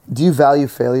Do you value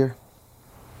failure?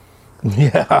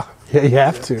 Yeah, you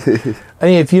have to. I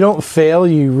mean, if you don't fail,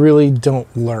 you really don't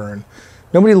learn.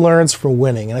 Nobody learns from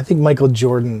winning, and I think Michael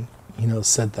Jordan,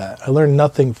 said that. I learned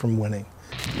nothing from winning.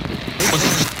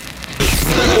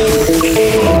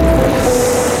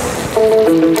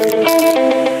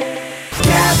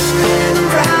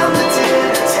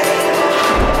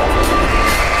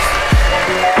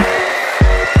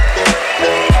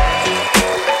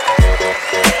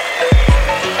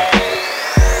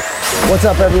 What's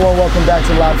up, everyone? Welcome back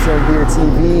to Lobster and Beer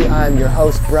TV. I'm your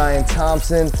host, Brian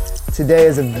Thompson. Today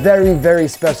is a very, very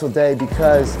special day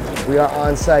because we are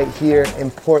on site here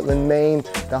in Portland, Maine,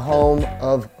 the home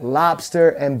of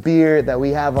lobster and beer that we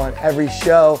have on every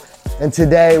show. And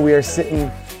today we are sitting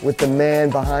with the man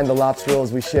behind the lobster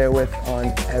rolls we share with on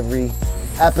every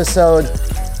episode.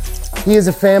 He is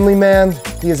a family man.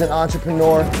 He is an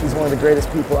entrepreneur. He's one of the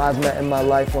greatest people I've met in my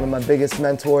life, one of my biggest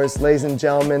mentors. Ladies and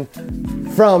gentlemen,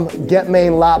 from Get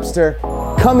Maine Lobster,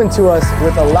 coming to us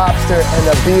with a lobster and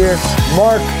a beer,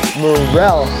 Mark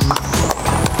Morrell.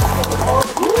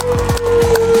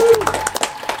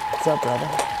 What's up, brother?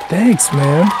 Thanks,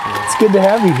 man. It's good to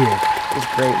have you here. It's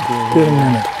great being here. Good a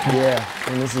minute. Yeah,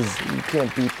 and you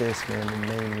can't beat this, man, the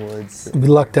Maine woods. We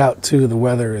lucked out, too. The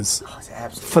weather is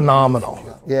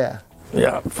phenomenal. Yeah.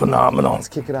 Yeah, phenomenal. Let's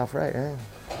kick it off right?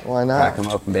 Why not? Crack them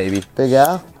open, baby. Big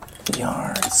Al?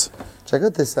 Yards. Check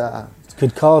out this,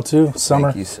 Good call, too. Summer.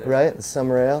 Thank you, sir. right? The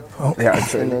summer ale. Oh, Yeah,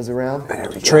 Turn those around.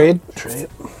 Trade. Trade.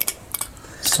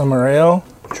 Summer ale.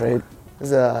 Trade. There's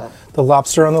The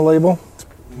lobster on the label.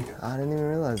 I didn't even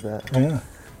realize that. Yeah.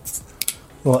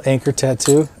 Little anchor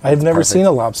tattoo. I've never seen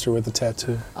a lobster with a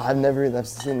tattoo. I've never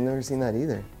seen that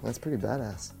either. That's pretty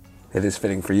badass. It is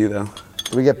fitting for you, though.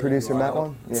 Do we get producer Matt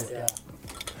one? Yeah.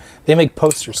 They make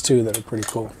posters, too, that are pretty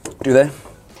cool. Do they?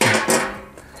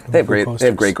 They have great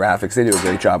posters. graphics. They do a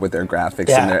great job with their graphics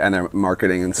Yeah. and their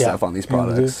marketing and stuff on these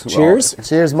products. Well, Cheers.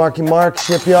 Cheers, Marky Mark,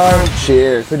 Shipyard,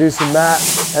 Cheers. producer Matt,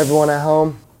 everyone at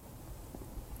home.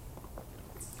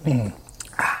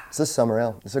 It's a summer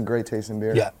ale. It's a great tasting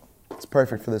beer. Yeah. It's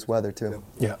perfect for this weather too.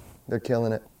 Yeah. They're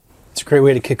killing it. It's a great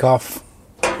way to kick off,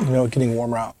 getting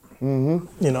warmer out.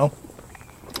 Mm-hmm.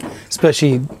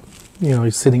 Especially,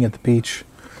 sitting at the beach,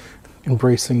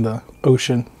 embracing the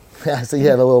ocean, Yeah, so you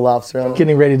had a little lobster on it.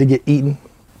 getting ready to get eaten.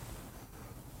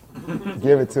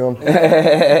 Give it to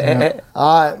him.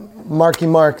 Marky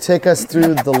Mark, take us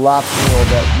through the lobster roll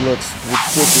that looks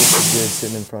ridiculously good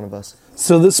sitting in front of us.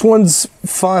 So this one's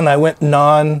fun. I went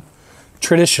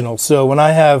non-traditional. So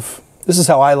this is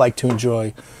how I like to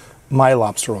enjoy my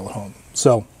lobster roll at home.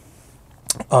 So,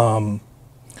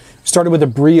 started with a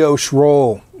brioche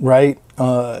roll, right?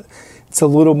 It's a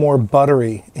little more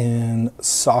buttery and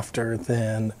softer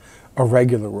than a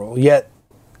regular roll, yet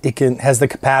it has the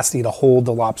capacity to hold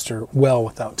the lobster well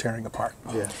without tearing apart.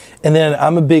 Yeah. And then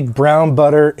I'm a big brown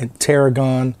butter and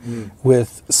tarragon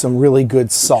with some really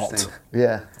good salt.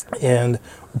 Yeah. And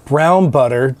brown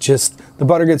butter, the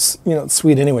butter gets,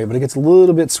 sweet anyway, but it gets a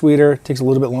little bit sweeter, takes a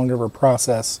little bit longer of a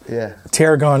process. Yeah.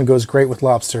 Tarragon goes great with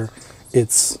lobster.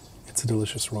 It's a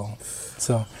delicious roll.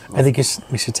 So I think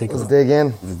we should take a Let's look. dig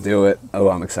in. Let's do it. Oh,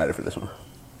 I'm excited for this one.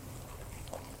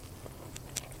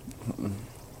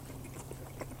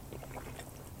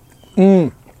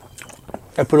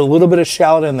 I put a little bit of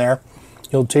shallot in there.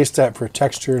 You'll taste that for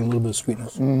texture and a little bit of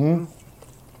sweetness.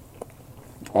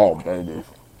 Oh, baby.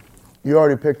 You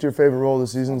already picked your favorite roll of the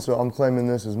season, so I'm claiming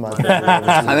this as my favorite roll of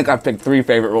the season. I think I've picked 3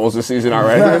 favorite rolls this season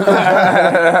already.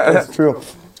 That's true.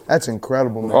 That's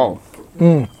incredible, man.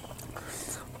 Oh.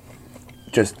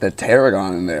 Just the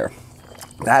tarragon in there.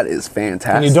 That is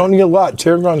fantastic. And you don't need a lot.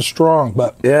 Tarragon's strong,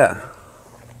 but Yeah.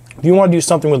 if you want to do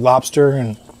something with lobster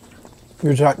and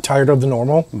you're tired of the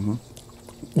normal,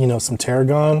 some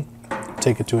tarragon,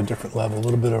 take it to a different level. A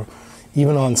little bit of,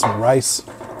 even on some rice,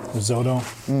 risotto.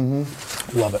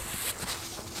 Love it.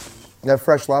 That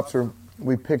fresh lobster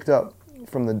we picked up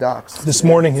from the docks. This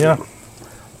morning, yeah.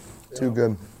 Too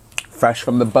good. Fresh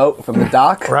from the boat, from the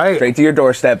dock. Right. Straight to your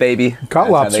doorstep, baby. Caught That's how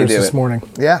they lobsters do this it. morning.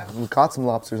 Yeah, we caught some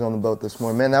lobsters on the boat this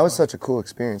morning. Man, that was such a cool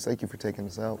experience. Thank you for taking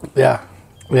us out. Yeah.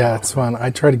 Yeah, it's fun.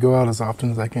 I try to go out as often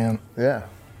as I can. Yeah.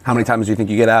 How many times do you think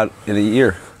you get out in a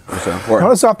year or so? Or,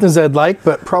 Not as often as I'd like,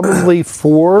 but probably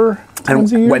 4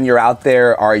 times a year. and when you're out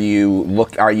there, are you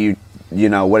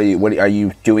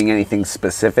doing anything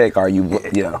specific? Are you,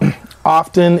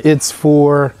 Often it's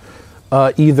for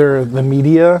either the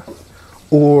media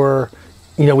or,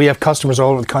 we have customers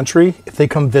all over the country. If they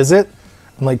come visit,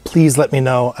 I'm like, please let me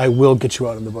know. I will get you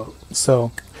out on the boat.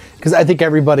 So, because I think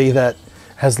everybody that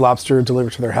has lobster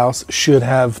delivered to their house should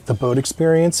have the boat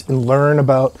experience and learn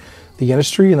about the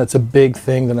industry, and that's a big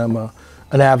thing that I'm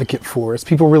an advocate for. Is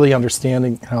people really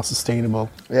understanding how sustainable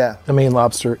Yeah. the Maine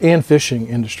lobster and fishing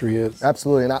industry is.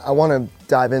 Absolutely, and I want to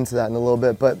dive into that in a little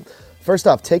bit. But first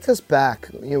off, take us back.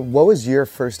 What was your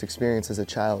first experience as a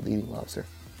child eating lobster?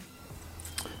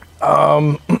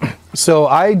 So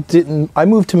I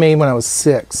moved to Maine when I was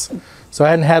 6, so I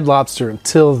hadn't had lobster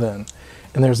until then.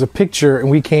 And there's a picture,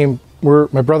 and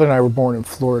my brother and I were born in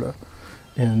Florida,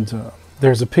 and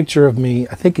there's a picture of me,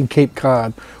 I think in Cape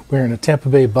Cod, wearing a Tampa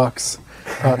Bay Bucks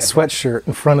sweatshirt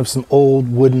in front of some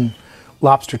old wooden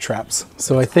lobster traps.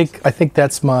 So I think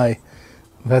that's my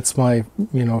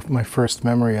my first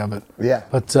memory of it. Yeah.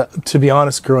 But to be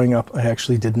honest, growing up, I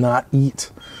actually did not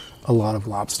eat a lot of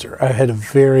lobster. I had a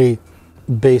very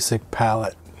basic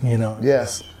palate, Yeah.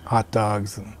 just hot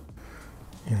dogs and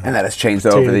And that has changed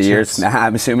over the years. chips. Now,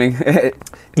 I'm assuming.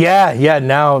 Yeah.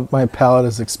 Now my palate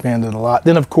has expanded a lot.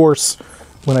 Then, of course,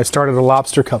 when I started a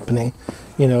lobster company,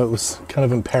 it was kind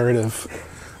of imperative.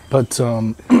 But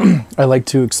I like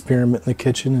to experiment in the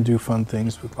kitchen and do fun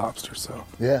things with lobster. So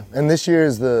Yeah, and this year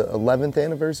is the 11th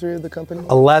anniversary of the company?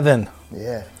 11.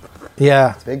 Yeah,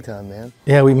 Yeah. big time, man.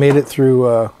 Yeah, we made it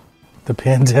through the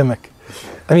pandemic.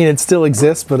 I mean, it still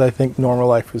exists, but I think normal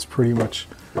life is pretty much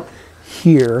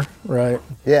here, right?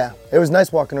 Yeah, it was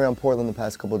nice walking around Portland the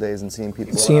past couple of days and seeing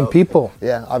people. Seeing people.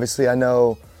 Yeah, obviously I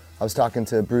know, I was talking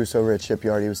to Bruce over at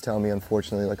Shipyard. He was telling me,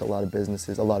 unfortunately, like a lot of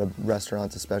businesses, a lot of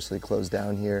restaurants especially closed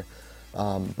down here.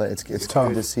 But it's tough.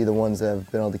 good to see the ones that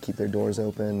have been able to keep their doors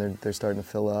open. They're starting to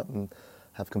fill up and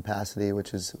have capacity,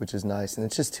 which is nice. And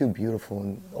it's just too beautiful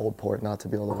in Old Port not to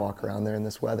be able to walk around there in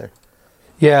this weather.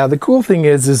 Yeah, the cool thing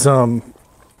is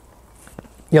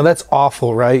that's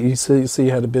awful, right? You say you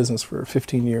had a business for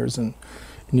 15 years and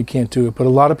you can't do it. But a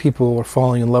lot of people are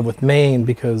falling in love with Maine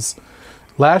because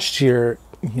last year,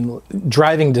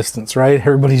 driving distance, right?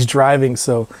 Everybody's driving,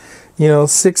 so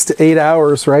 6 to 8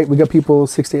 hours, right? We got people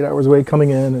 6 to 8 hours away coming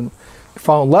in and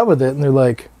fall in love with it, and they're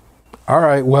like, all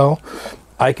right, well,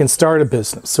 I can start a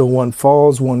business. So one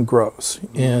falls, one grows,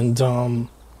 and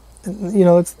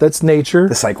that's nature,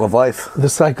 The cycle of life. the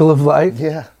cycle of life.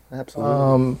 Yeah,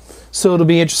 absolutely. So it'll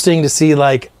be interesting to see.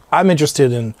 Like, I'm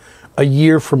interested in a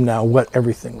year from now what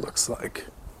everything looks like,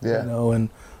 Yeah. and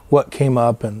what came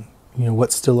up and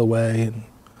what's still away.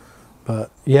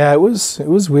 But yeah, it was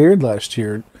weird last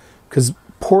year because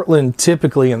Portland,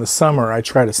 typically in the summer, I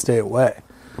try to stay away.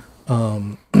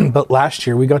 But last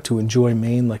year we got to enjoy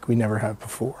Maine like we never have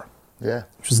before, Yeah.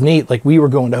 which was neat. Like, we were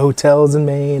going to hotels in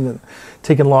Maine and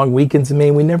taking long weekends in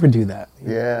Maine. We never do that.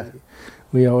 Yeah.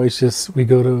 We always we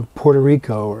go to Puerto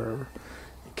Rico or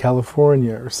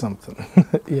California or something.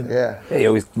 Yeah. Yeah, you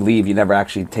always leave. You never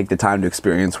actually take the time to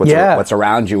experience what's Yeah. what's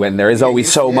around you, and there is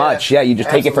always so much. Yeah, you just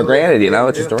take it for Absolutely. granted.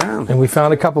 It's just around. And we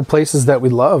found a couple places that we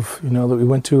love, that we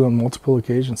went to on multiple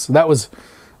occasions. So that was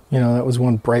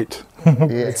one bright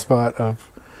Yeah. spot of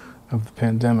the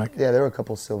pandemic. Yeah, there were a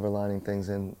couple silver lining things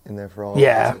in there for all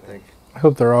Yeah. of us, I think. I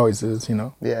hope there always is,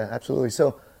 Yeah, absolutely.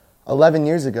 So 11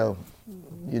 years ago,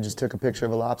 you just took a picture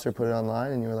of a lobster, put it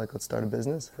online, and you were like, let's start a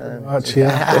business? Much,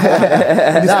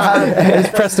 yeah.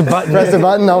 Just press the button. Press the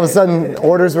button, all of a sudden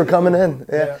orders were coming in.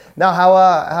 Yeah. Now,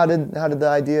 how did the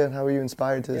idea, how were you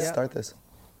inspired to start this?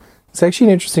 It's actually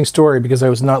an interesting story because I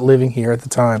was not living here at the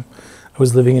time. I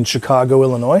was living in Chicago,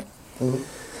 Illinois. Mm-hmm.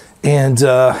 And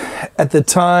at the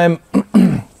time,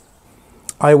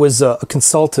 I was a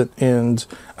consultant, and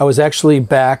I was actually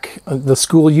back. The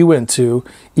school you went to,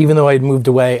 even though I had moved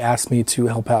away, asked me to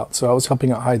help out. So I was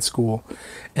helping out Hyde School.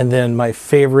 And then my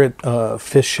favorite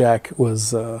fish shack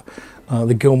was the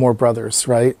Gilmore Brothers,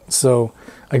 right? So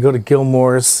I go to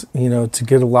Gilmore's, to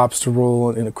get a lobster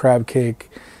roll and a crab cake.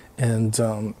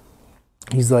 And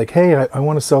he's like, hey, I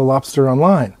want to sell lobster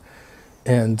online.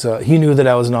 And he knew that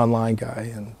I was an online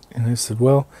guy. And I said,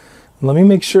 well, let me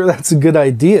make sure that's a good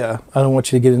idea. I don't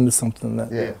want you to get into something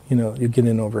that, you get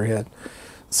in over your head.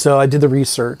 So I did the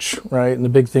research, right? And the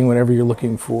big thing whenever you're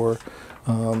looking for,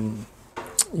 a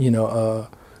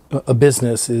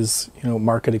business is,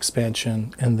 market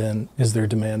expansion, and then is there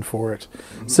demand for it?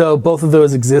 Mm-hmm. So both of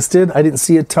those existed. I didn't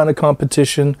see a ton of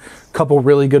competition, a couple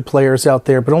really good players out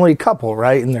there, but only a couple,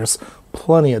 right? And there's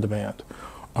plenty of demand.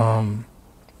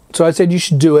 So I said, you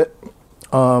should do it.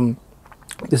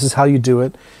 This is how you do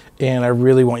it. And I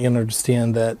really want you to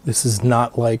understand that this is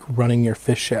not like running your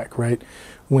fish shack, right?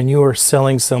 When you are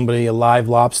selling somebody a live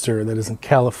lobster that is in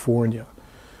California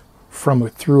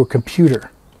through a computer,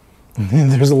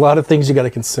 there's a lot of things you got to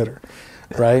consider,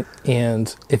 right?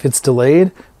 And if it's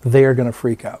delayed, they are going to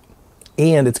freak out.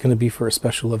 And it's going to be for a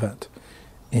special event.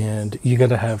 And you got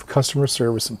to have customer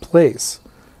service in place,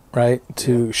 right?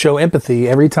 To show empathy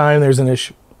every time there's an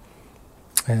issue.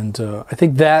 And I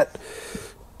think that,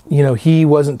 he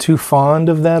wasn't too fond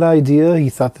of that idea. He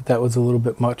thought that was a little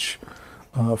bit much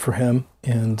for him.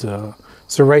 And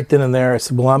so right then and there, I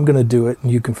said, well, I'm going to do it,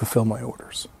 and you can fulfill my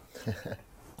orders.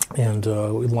 And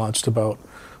we launched about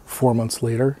 4 months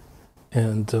later,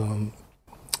 and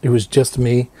it was just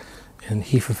me, and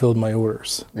he fulfilled my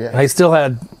orders. Yeah. And I still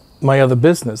had my other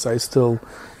business. And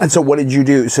so what did you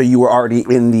do? So you were already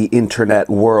in the internet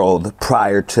world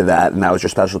prior to that, and that was your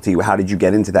specialty. How did you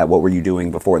get into that? What were you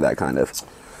doing before that, kind of?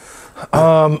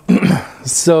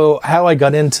 So how I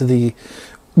got into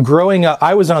growing up,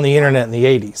 I was on the internet in the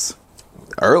 80s.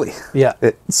 Early. Yeah.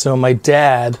 So my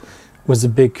dad was a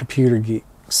big computer geek.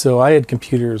 So I had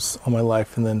computers all my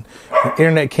life, and then when the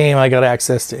internet came, I got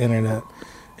access to internet.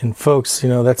 And folks,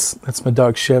 that's my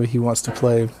dog Chevy. He wants to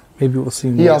play. Maybe we'll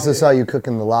see. He also saw you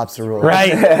cooking the lobster roll.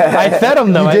 Right. I fed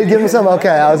him though. You did give him some? Okay,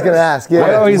 I was going to ask.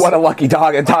 Yeah. What a lucky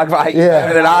dog and talk about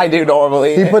Yeah. than I do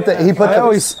normally.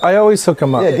 I always hook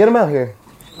him up. Yeah, get him out here.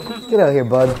 Get out here,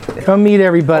 bud. Come meet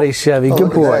everybody, Chevy. Good Look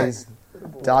at that. boy. He's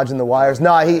dodging the wires.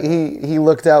 No, he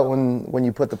looked out when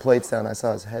you put the plates down. I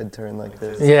saw his head turn like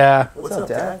this. Yeah. What's up,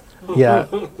 Dad?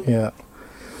 Yeah.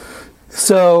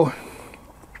 So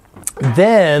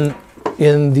then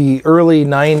in the early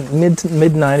mid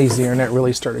 90s, the internet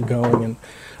really started going, and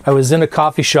I was in a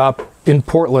coffee shop in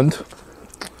Portland,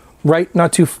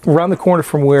 around the corner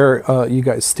from where you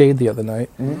guys stayed the other night.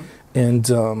 Mm-hmm. And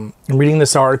I'm reading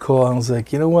this article, and I was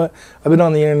like, you know what? I've been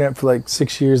on the internet for like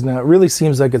 6 years now. It really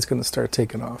seems like it's going to start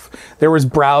taking off. There was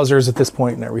browsers at this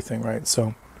point and everything, right?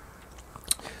 So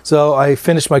I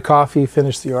finished my coffee,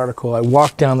 finished the article. I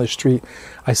walked down the street.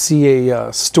 I see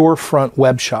a storefront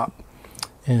web shop,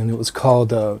 and it was called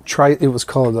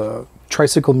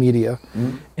Tricycle Media.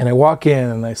 Mm-hmm. And I walk in,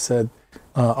 and I said,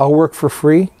 I'll work for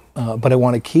free, but I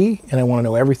want a key, and I want to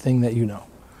know everything that you know.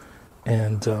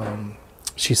 And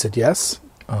she said yes,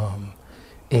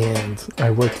 and I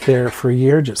worked there for a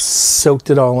year, just soaked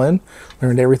it all in,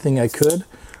 learned everything I could,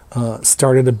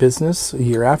 started a business a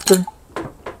year after,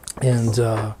 and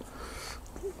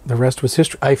the rest was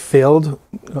history. I failed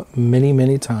many,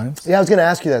 many times. Yeah, I was going to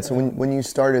ask you that. So when you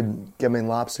started Getting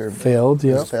Lobster, failed,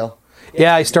 yeah. Fail?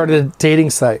 Yeah, I started a dating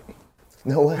site.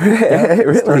 No way.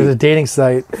 Really? Started a dating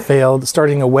site, failed.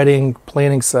 Starting a wedding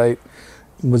planning site,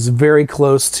 was very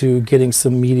close to getting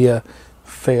some media,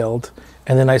 failed.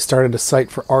 And then I started a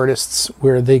site for artists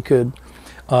where they could,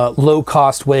 low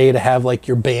cost way to have like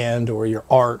your band or your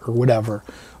art or whatever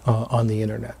on the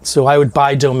internet. So I would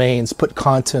buy domains, put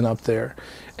content up there,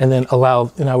 and then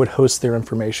I would host their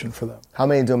information for them. How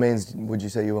many domains would you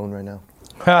say you own right now?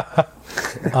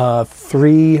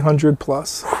 300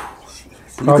 plus.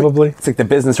 Probably. It's like the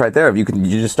business right there. You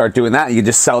just start doing that. You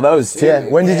just sell those too. Yeah.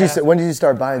 When did you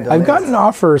start buying domains? I've gotten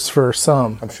offers for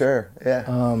some. I'm sure.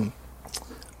 Yeah.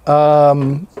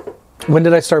 When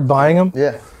did I start buying them?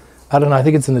 Yeah. I don't know. I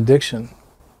think it's an addiction.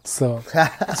 So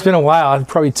it's been a while.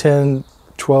 Probably 10,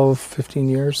 12, 15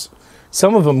 years.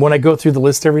 Some of them, when I go through the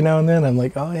list every now and then, I'm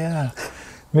like, oh yeah,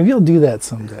 maybe I'll do that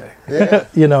someday. Yeah.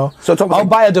 So it's almost I'll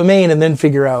buy a domain and then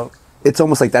figure out. It's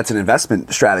almost like that's an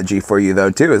investment strategy for you,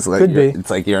 though, too. It's like Could be. It's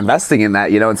like you're investing in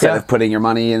that, instead of putting your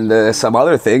money into some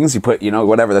other things, you put,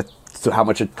 whatever how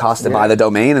much it costs to buy the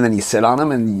domain, and then you sit on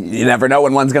them, and you never know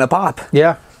when one's going to pop.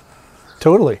 Yeah,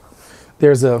 totally.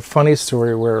 There's a funny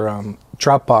story where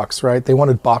Dropbox, right? They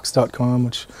wanted Box.com,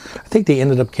 which I think they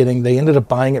ended up getting. They ended up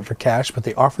buying it for cash, but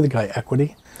they offered the guy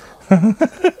equity.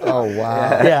 Oh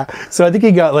wow! Yeah, so I think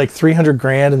he got like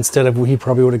 $300,000 instead of he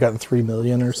probably would have gotten $3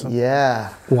 million or something.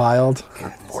 Yeah. Wild.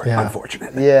 Yeah.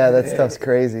 Unfortunate. Yeah, that stuff's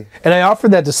crazy. And I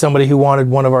offered that to somebody who wanted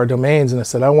one of our domains, and I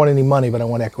said, I don't want any money, but I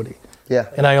want equity. Yeah.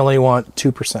 And I only want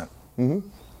 2%. Mm-hmm.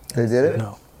 They did it?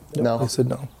 No. No. They said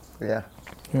no. Yeah.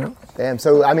 Yeah. Damn.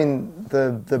 So I mean,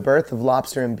 the birth of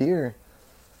Lobster and Beer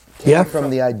Yeah. from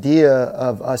the idea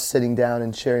of us sitting down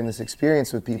and sharing this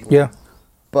experience with people. Yeah.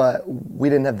 But we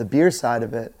didn't have the beer side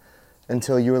of it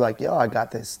until you were like, yo, I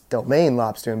got this domain,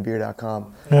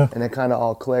 lobsterandbeer.com. Yeah. And it kind of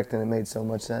all clicked and it made so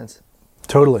much sense.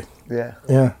 Totally. Yeah.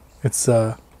 Yeah. It's,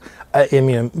 I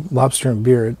mean, lobster and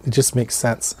beer, it just makes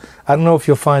sense. I don't know if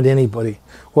you'll find anybody.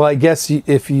 Well, I guess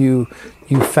if you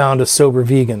found a sober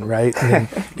vegan, right? Then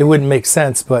it wouldn't make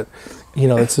sense, but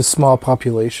it's a small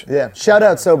population. Yeah. Shout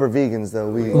out sober vegans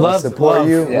though. We support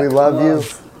you. Yeah. We love you.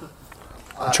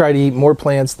 I try to eat more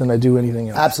plants than I do anything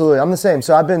else. Absolutely. I'm the same.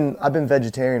 So I've been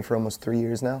vegetarian for almost 3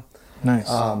 years now. Nice.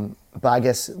 But I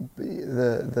guess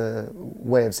the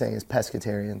way of saying it is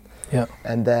pescatarian. Yeah.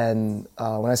 And then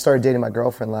when I started dating my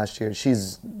girlfriend last year,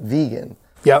 she's vegan.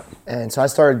 Yep. And so I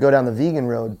started to go down the vegan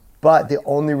road. But the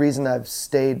only reason I've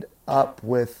stayed up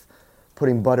with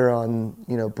putting butter on,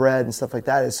 bread and stuff like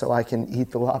that is so I can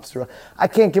eat the lobster. I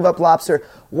can't give up lobster.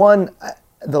 One,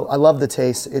 I love the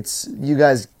taste. You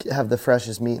guys have the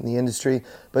freshest meat in the industry.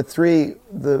 But 3,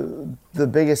 the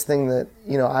biggest thing that,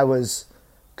 I was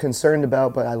concerned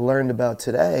about, but I learned about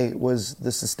today was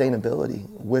the sustainability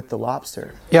with the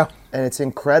lobster. Yeah. And it's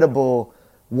incredible.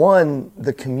 One,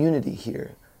 the community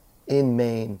here in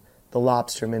Maine, the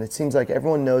lobstermen. It seems like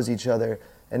everyone knows each other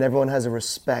and everyone has a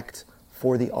respect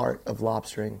for the art of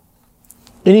lobstering.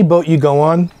 Any boat you go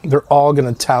on, they're all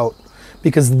going to tout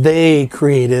because they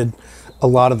created a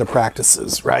lot of the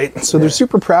practices, right? So they're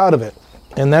super proud of it.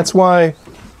 And that's why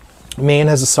Maine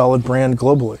has a solid brand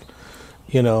globally.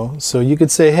 So you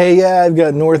could say, hey, yeah, I've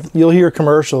got you'll hear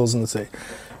commercials and say,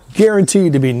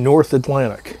 guaranteed to be North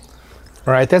Atlantic.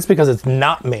 All right, that's because it's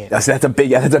not Maine. That's a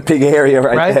big area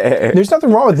right there. There's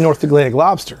nothing wrong with North Atlantic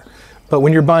lobster. But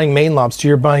when you're buying Maine lobster,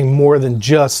 you're buying more than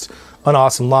just an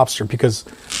awesome lobster because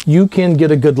you can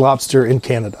get a good lobster in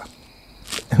Canada.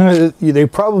 They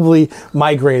probably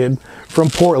migrated from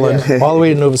Portland all the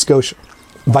way to Nova Scotia.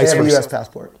 Vice They have a versa. U.S.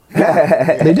 passport.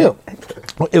 They do.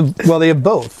 Well, they have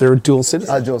both. They're dual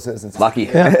citizens. Dual citizens. Lucky.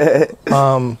 Yeah.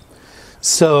 But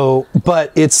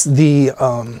it's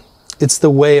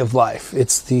the way of life.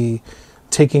 It's the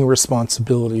taking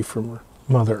responsibility for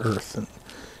Mother Earth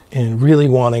and really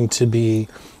wanting to be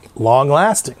long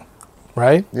lasting,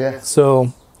 right? Yeah.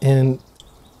 So, in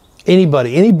any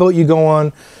boat you go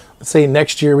on, say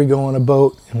next year we go on a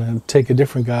boat and I take a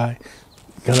different guy,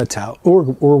 gonna tout, or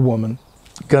woman,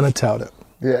 gonna tout it.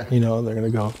 Yeah. They're gonna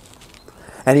go.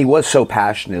 And he was so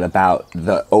passionate about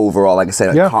the overall, like I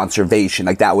said, conservation.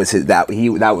 Like that was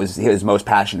his most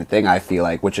passionate thing, I feel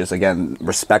like, which is again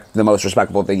the most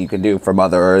respectable thing you can do for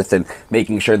Mother Earth and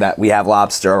making sure that we have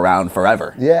lobster around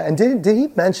forever. Yeah, and did he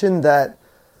mention that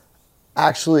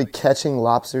actually catching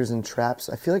lobsters in traps?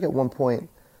 I feel like at one point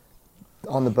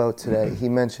on the boat today, he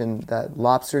mentioned that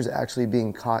lobsters actually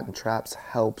being caught in traps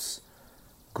helps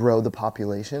grow the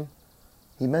population.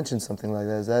 He mentioned something like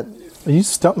that. Is that? You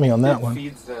stumped me on that one.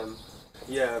 Feeds them.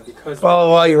 Yeah, because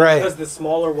You're right. Because the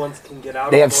smaller ones can get out.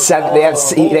 They have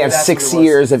 6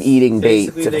 years of eating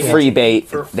bait, free bait.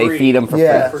 They feed them for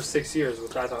free for 6 years,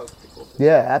 which I thought was pretty cool.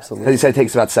 Yeah, absolutely. He said it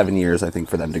takes about 7 years, I think,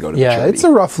 for them to go to maturity. It's a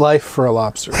rough life for a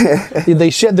lobster. They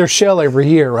shed their shell every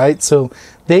year, right? So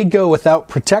they go without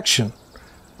protection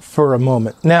for a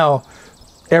moment. Now,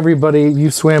 everybody,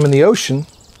 you swam in the ocean,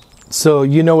 so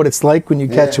you know what it's like when you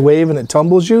catch a wave and it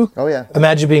tumbles you. Oh, yeah.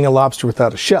 Imagine being a lobster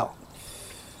without a shell.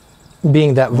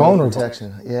 Being that vulnerable.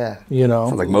 Protection, yeah.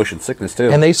 Sounds like motion sickness, too.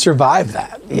 And they survive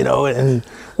that, and,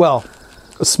 well,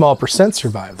 a small percent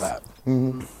survive that.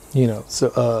 Mm-hmm.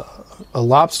 So a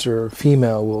lobster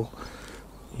female will,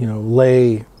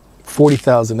 lay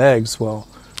 40,000 eggs. Well,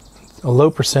 a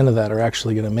low percent of that are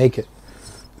actually going to make it.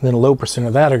 And then a low percent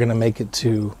of that are going to make it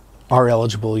to our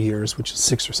eligible years, which is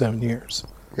 6 or 7 years.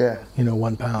 Yeah.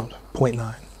 1 pound,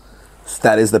 0.9. So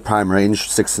that is the prime range,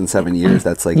 6 and 7 years.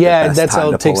 That's like that's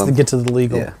how it takes to get to the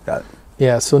legal. Yeah, got it.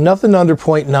 Yeah, so nothing under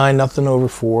 0.9, nothing over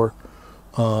 4.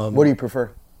 What do you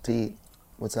prefer to eat?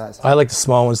 What size? I like the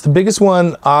small ones. The biggest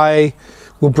one I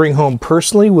will bring home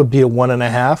personally would be a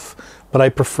 1.5, but I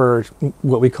prefer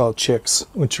what we call chicks,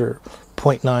 which are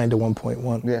 0.9 to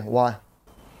 1.1. Yeah, why?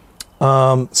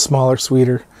 Smaller,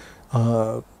 sweeter.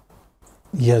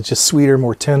 Just sweeter,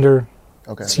 more tender.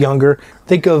 Okay. It's younger.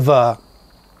 Think of,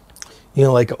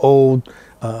 like old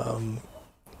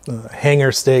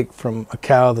hanger steak from a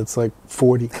cow that's like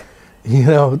 40,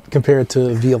 compared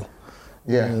to veal.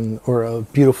 Yeah. Or a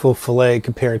beautiful fillet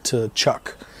compared to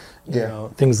chuck. Yeah.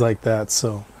 Things like that.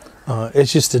 So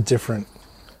it's just a different.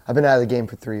 I've been out of the game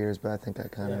for 3 years, but I think I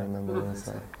kind of remember what it's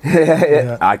like.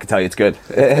 I can tell you it's good.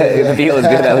 The veal is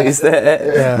good, at least.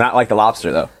 Not like the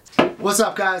lobster, though. What's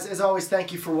up, guys? As always,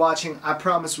 thank you for watching. I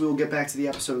promise we will get back to the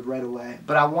episode right away,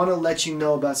 but I want to let you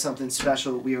know about something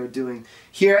special we are doing.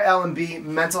 Here at L&B,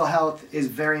 mental health is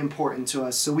very important to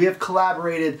us, so we have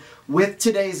collaborated with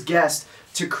today's guest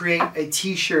to create a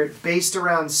t-shirt based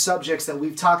around subjects that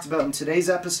we've talked about in today's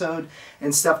episode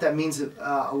and stuff that means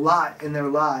a lot in their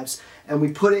lives. And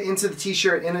we put it into the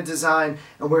t-shirt in a design,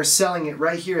 and we're selling it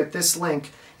right here at this link.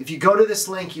 If you go to this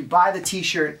link, you buy the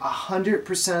t-shirt,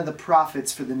 100% of the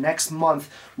profits for the next month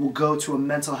will go to a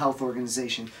mental health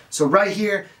organization. So right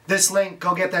here, this link,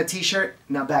 go get that t-shirt.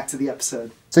 Now back to the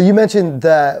episode. So you mentioned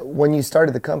that when you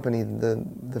started the company,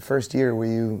 the first year, were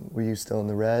you still in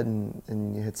the red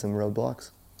and you hit some roadblocks?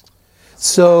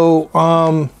 So,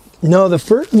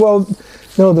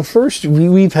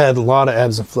 we've had a lot of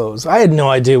ebbs and flows. I had no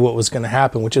idea what was going to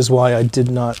happen, which is why I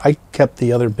kept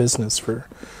the other business for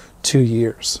 2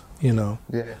 years, Yeah.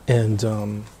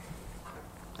 And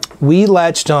we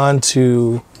latched on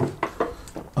to,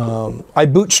 I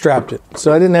bootstrapped it.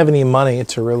 So I didn't have any money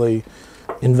to really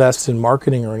invest in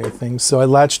marketing or anything. So I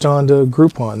latched on to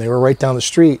Groupon. They were right down the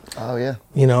street. Oh, yeah.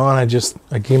 You know, and I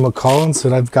gave them a call and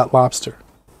said, I've got lobster.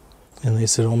 And they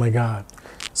said, oh my God.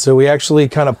 So we actually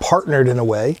kind of partnered in a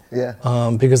way. Yeah.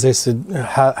 Because they said,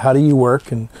 how do you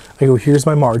work? And I go, here's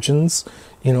my margins.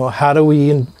 You know, how do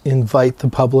we invite the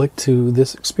public to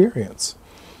this experience?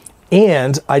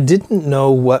 And I didn't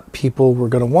know what people were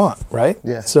going to want, right?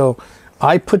 Yeah. So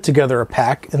I put together a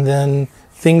pack, and then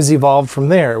things evolved from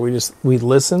there. We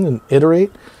listen and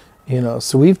iterate, you know.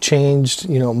 So we've changed,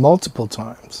 you know, multiple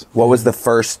times. What was the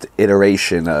first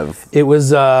iteration of? It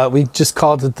was we just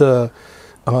called it the,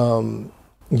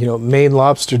 you know, Maine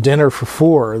lobster dinner for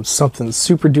 4. It was something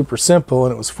super duper simple,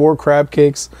 and it was 4 crab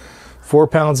cakes, 4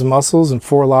 pounds of mussels, and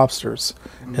 4 lobsters,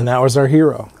 and that was our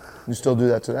hero. You still do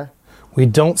that today? We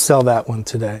don't sell that one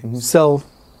today. Sell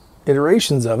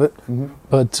iterations of it,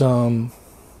 but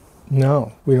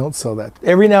no, we don't sell that.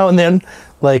 Every now and then,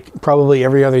 like probably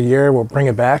every other year, we'll bring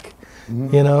it back,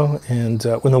 you know, and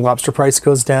when the lobster price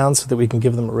goes down so that we can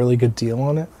give them a really good deal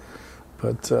on it.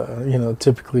 But, you know,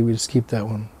 typically we just keep that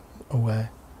one away.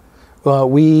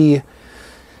 We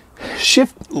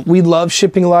love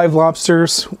shipping live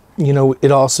lobsters. You know,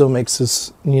 it also makes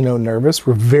us, you know, nervous.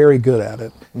 We're very good at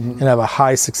it and have a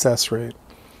high success rate.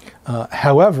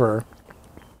 However,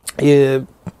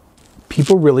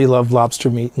 people really love lobster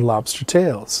meat and lobster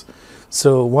tails.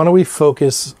 So why don't we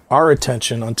focus our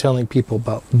attention on telling people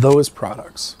about those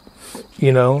products,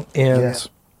 you know? And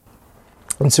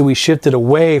so we shifted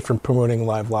away from promoting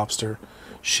live lobster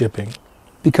shipping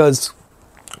because,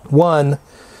 one,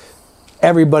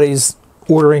 everybody's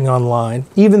ordering online,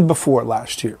 even before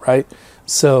last year, right?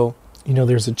 So, you know,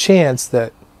 there's a chance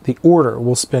that the order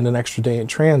will spend an extra day in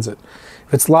transit.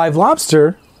 If it's live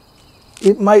lobster,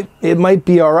 it might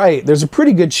be all right. There's a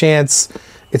pretty good chance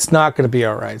it's not going to be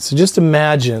all right. So just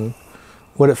imagine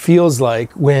what it feels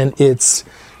like when it's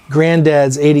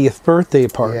Granddad's 80th birthday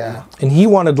party, and he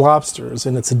wanted lobsters,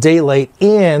 and it's a day late,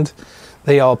 and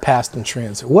they all passed in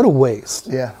transit. What a waste.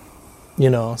 Yeah.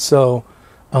 You know, so...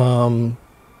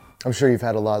 I'm sure you've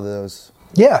had a lot of those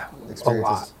experiences. A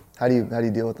lot. How do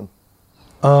you deal with them?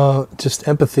 Just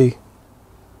empathy.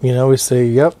 You know, we say,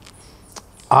 yep,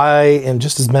 I am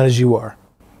just as mad as you are.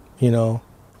 You know,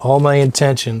 all my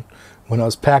intention when I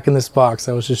was packing this box,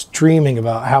 I was just dreaming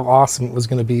about how awesome it was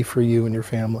going to be for you and your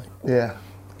family. Yeah.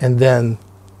 And then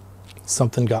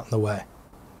something got in the way.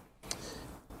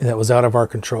 And that was out of our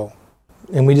control.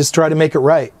 And we just try to make it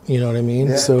right. You know what I mean?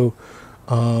 Yeah. So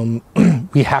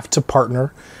we have to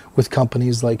partner with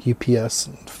companies like UPS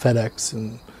and FedEx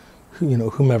and, you know,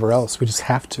 whomever else. We just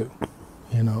have to,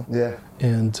 you know. Yeah.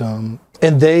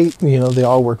 And they, you know, they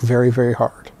all work very, very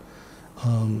hard.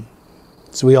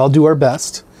 So we all do our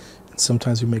best, and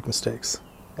sometimes we make mistakes.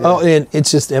 Yeah. Oh, and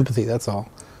it's just empathy, that's all.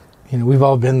 You know, we've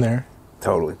all been there.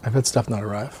 Totally. I've had stuff not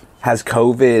arrive. Has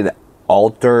COVID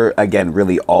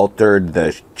really altered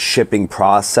the shipping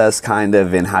process kind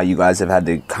of, and how you guys have had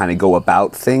to kind of go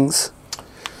about things?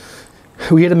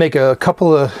 We had to make a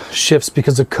couple of shifts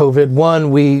because of COVID.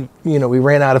 One, we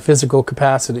ran out of physical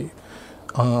capacity.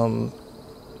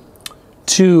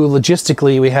 2,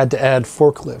 logistically, we had to add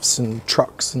forklifts and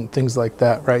trucks and things like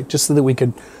that, right? Just so that we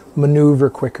could maneuver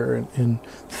quicker and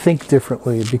think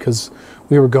differently, because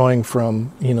we were going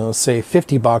from, you know, say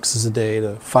 50 boxes a day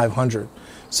to 500.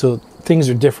 So things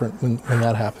are different when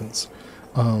that happens.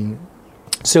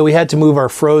 So we had to move our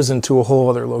frozen to a whole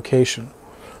other location.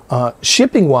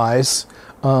 Shipping-wise,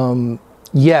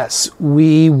 yes,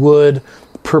 we would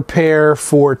prepare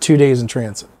for 2 days in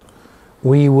transit.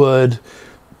 We would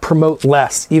promote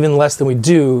even less than we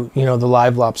do, you know, the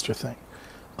live lobster thing.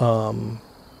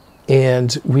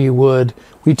 And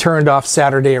we turned off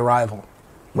Saturday arrival,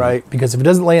 right? Because if it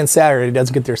doesn't land Saturday, it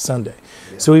doesn't get there Sunday.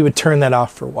 Yeah. So we would turn that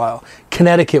off for a while.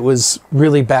 Connecticut was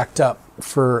really backed up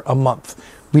for a month.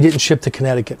 We didn't ship to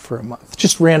Connecticut for a month.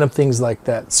 Just random things like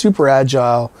that. Super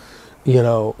agile, you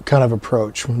know, kind of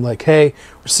approach. We're like, hey,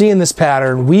 we're seeing this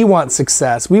pattern. We want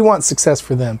success. We want success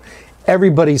for them.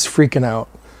 Everybody's freaking out.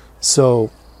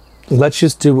 So let's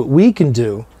just do what we can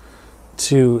do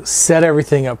to set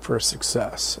everything up for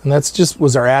success. And that's just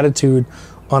was our attitude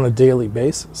on a daily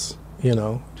basis. You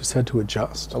know, just had to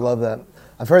adjust. I love that.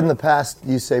 I've heard in the past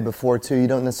you say before too, you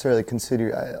don't necessarily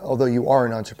consider, although you are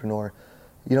an entrepreneur,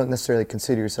 you don't necessarily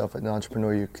consider yourself an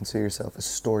entrepreneur, you consider yourself a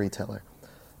storyteller.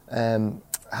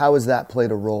 How has that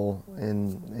played a role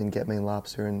in Get Maine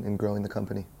Lobster and growing the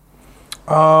company?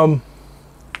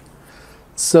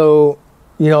 So,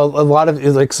 you know, a lot of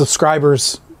like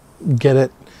subscribers get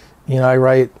it. I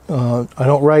write. I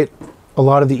don't write a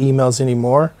lot of the emails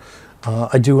anymore.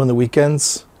 I do on the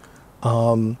weekends.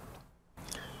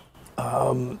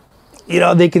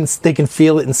 They can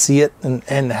feel it and see it,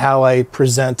 and how I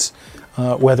present,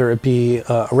 whether it be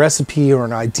a recipe or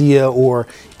an idea, or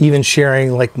even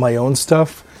sharing like my own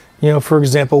stuff. For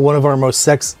example, one of our most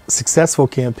successful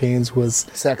campaigns was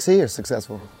sexy or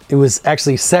successful. It was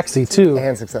actually sexy too,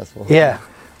 and successful. Yeah,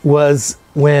 was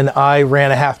when I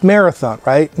ran a half marathon.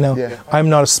 Right now, I'm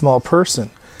not a small person,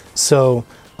 so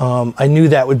I knew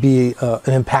that would be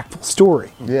an impactful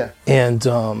story. Yeah, and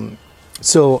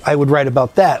so I would write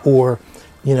about that, or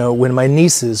when my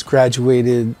nieces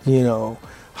graduated,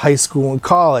 high school and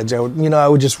college, I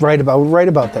would just write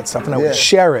about that stuff, and I would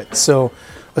share it. So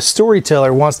a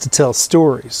storyteller wants to tell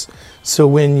stories. So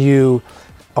when you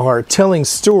are telling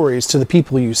stories to the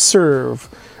people you serve,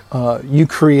 you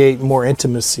create more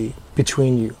intimacy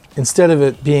between you. Instead of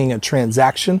it being a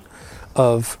transaction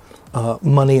of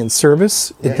money and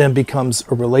service, it then becomes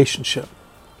a relationship.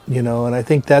 And I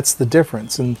think that's the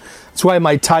difference. And that's why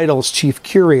my title is Chief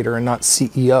Curator and not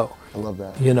CEO. I love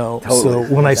that. Totally. So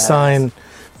when I sign,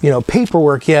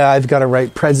 paperwork, I've got to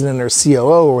write president or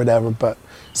COO or whatever, but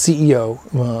CEO.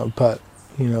 But,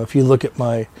 if you look at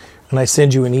and I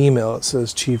send you an email, it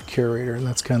says Chief Curator, and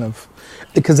that's kind of,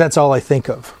 because that's all I think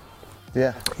of.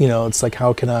 Yeah. It's like,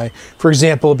 how can I, for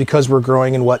example, because we're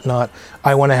growing and whatnot,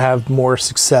 I want to have more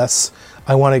success.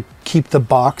 I want to keep the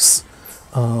box.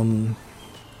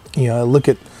 I look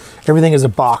at everything as a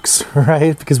box,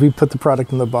 right? Because we put the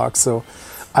product in the box. So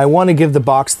I want to give the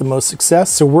box the most success.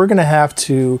 So we're going to have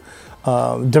to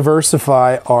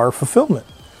diversify our fulfillment,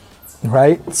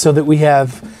 right? So that we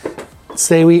have,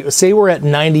 say we're at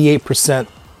 98%,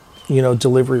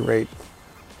 delivery rate.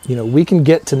 We can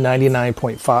get to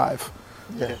 99.5.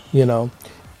 Yeah.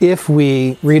 If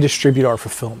we redistribute our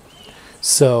fulfillment.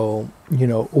 So,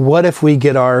 what if we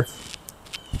get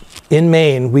in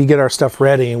Maine, we get our stuff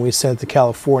ready and we send it to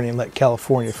California and let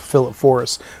California fulfill it for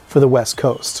us for the West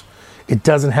Coast. It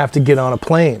doesn't have to get on a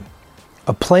plane.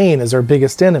 A plane is our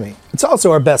biggest enemy. It's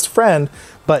also our best friend,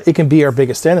 but it can be our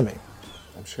biggest enemy.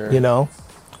 I'm sure.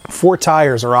 4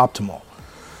 tires are optimal.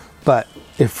 But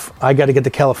if I got to get to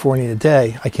California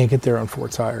today, I can't get there on 4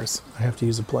 tires. I have to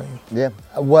use a plane. Yeah.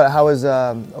 How has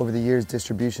over the years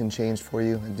distribution changed for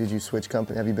you? Did you switch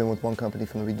company? Have you been with one company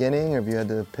from the beginning, or have you had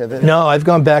to pivot? No, I've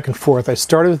gone back and forth. I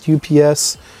started with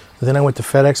UPS, then I went to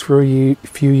FedEx for a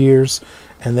few years,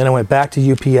 and then I went back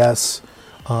to UPS,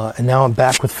 and now I'm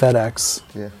back with FedEx.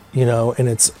 Yeah. And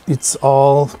it's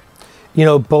all,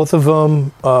 both of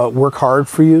them work hard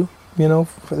for you. I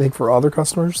think for other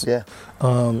customers. Yeah.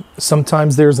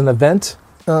 Sometimes there's an event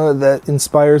that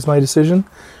inspires my decision.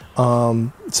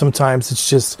 Sometimes it's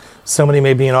just somebody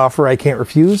made me an offer I can't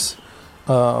refuse.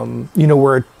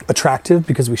 We're attractive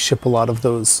because we ship a lot of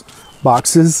those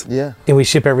boxes. Yeah. And we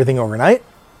ship everything overnight.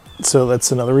 So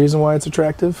that's another reason why it's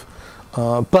attractive.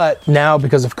 But now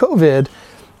because of COVID,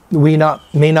 we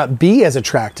may not be as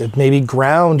attractive. Maybe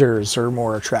grounders are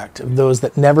more attractive, those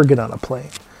that never get on a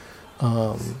plane.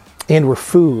 And we're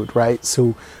food, right?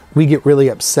 So we get really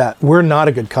upset. We're not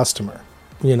a good customer,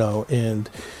 and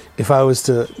if I was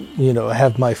to,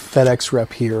 have my FedEx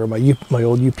rep here or my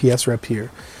old UPS rep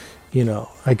here,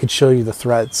 I could show you the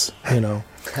threads, and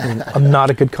I'm not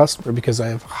a good customer because I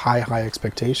have high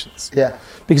expectations. Yeah.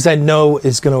 Because I know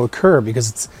it's going to occur,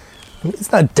 because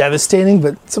it's not devastating,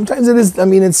 but sometimes it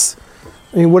is.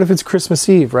 What if it's Christmas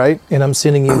Eve, right? And I'm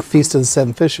sending you Feast of the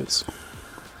Seven Fishes,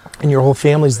 and your whole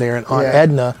family's there, and Aunt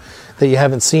Edna, that you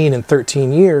haven't seen in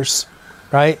 13 years,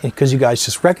 right? Because you guys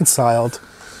just reconciled,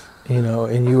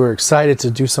 and you were excited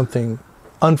to do something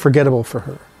unforgettable for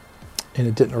her, and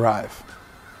it didn't arrive.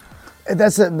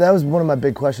 That was one of my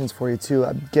big questions for you too.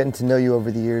 I'm getting to know you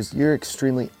over the years. You're an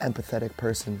extremely empathetic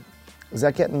person. Does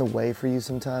that get in the way for you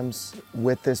sometimes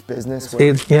with this business?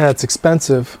 It's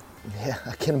expensive. Yeah,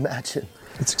 I can imagine.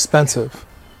 It's expensive.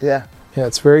 Yeah. Yeah,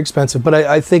 it's very expensive, but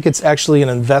I think it's actually an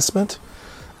investment,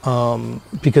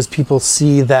 because people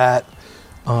see that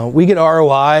we get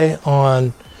ROI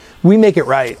we make it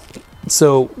right.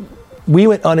 So we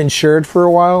went uninsured for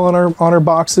a while on our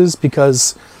boxes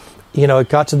because, it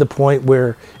got to the point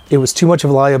where it was too much of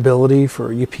a liability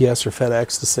for UPS or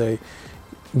FedEx to say,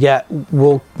 yeah,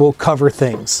 we'll cover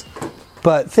things.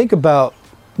 But think about,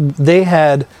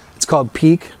 it's called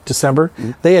peak December.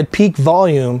 Mm-hmm. They had peak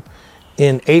volume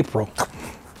in April,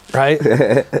 right?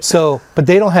 So, but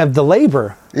they don't have the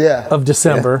labor of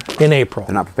December in April.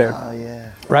 They're not prepared. Oh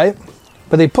yeah. Right?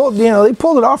 But they pulled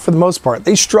it off for the most part.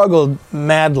 They struggled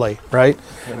madly, right?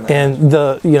 And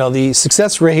the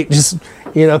success rate just,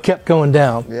 kept going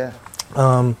down. Yeah.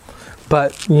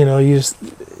 but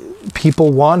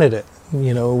people wanted it.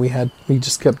 We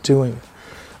just kept doing it.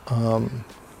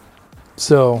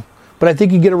 But I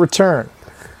think you get a return,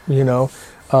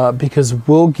 because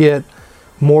we'll get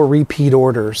more repeat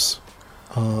orders.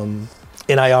 And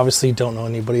I obviously don't know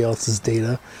anybody else's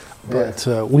data, but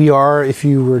we are, if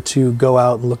you were to go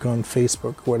out and look on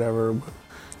Facebook, whatever,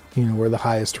 we're the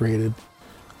highest rated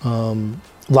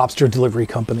lobster delivery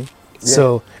company. Yeah.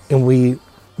 So, and we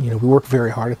work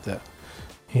very hard at that.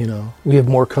 We have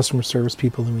more customer service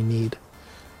people than we need,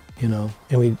 and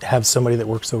we have somebody that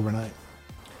works overnight.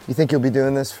 You think you'll be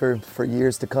doing this for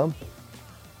years to come?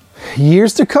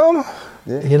 Years to come?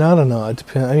 Yeah. I don't know. It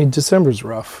depends. I mean, December's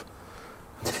rough.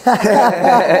 He's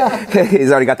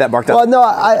already got that marked up.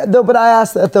 Well, but I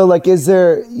asked that though. Like, is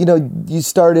there? You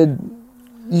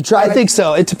tried. I think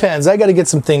so. It depends. I got to get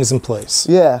some things in place.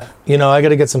 Yeah. I got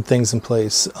to get some things in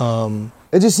place.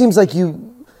 It just seems like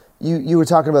you were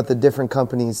talking about the different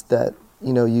companies that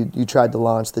you tried to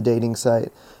launch, the dating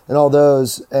site and all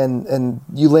those, and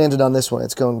you landed on this one.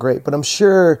 It's going great. But I'm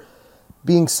sure,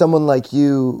 being someone like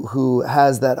you who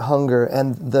has that hunger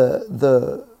and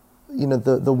the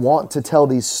want to tell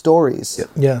these stories.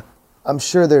 Yeah. I'm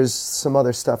sure there's some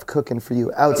other stuff cooking for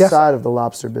you outside of the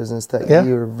lobster business that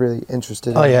you're really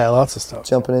interested in. Oh yeah, lots of stuff.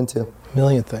 Jumping into.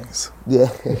 Million things. Yeah.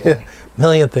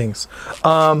 Million things.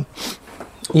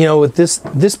 With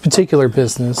this particular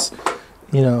business,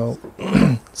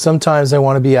 sometimes I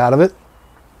want to be out of it.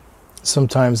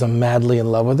 Sometimes I'm madly in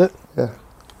love with it. Yeah.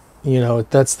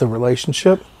 That's the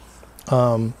relationship.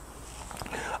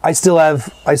 I still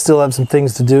have some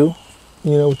things to do,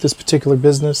 with this particular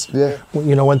business. Yeah.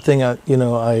 One thing I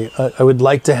would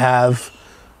like to have,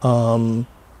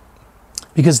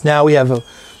 because now we have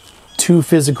 2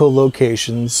 physical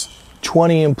locations,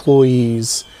 20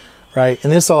 employees, right?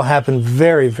 And this all happened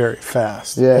very, very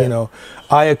fast. Yeah.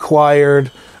 I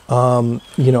acquired, a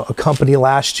company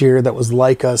last year that was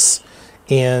like us,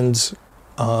 and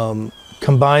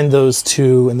combined those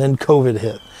 2, and then COVID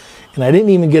hit. And I didn't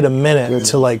even get a minute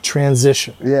to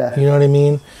transition. Yeah. You know what I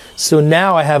mean? So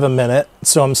now I have a minute,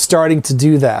 so I'm starting to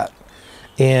do that.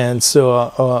 And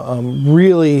so I'm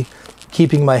really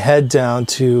keeping my head down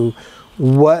to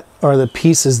what are the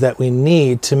pieces that we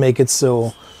need to make it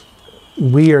so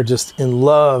we are just in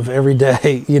love every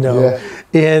day,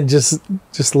 and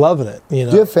just loving it. Do you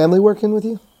have family working with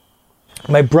you?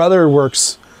 My brother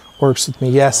works with me,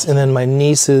 yes, and then my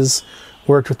nieces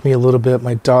worked with me a little bit.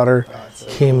 My daughter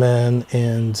came in,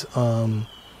 and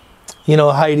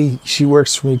Heidi, she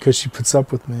works for me because she puts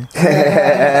up with me.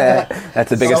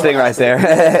 That's the biggest thing right there.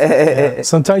 Yeah.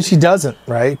 Sometimes she doesn't,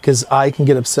 right? Because I can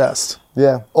get obsessed.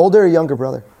 Yeah. Older or younger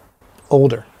brother?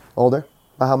 Older. Older?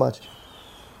 By how much?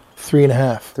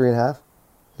 3.5. 3.5?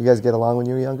 You guys get along when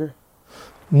you were younger?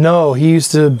 No, he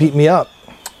used to beat me up.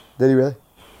 Did he really?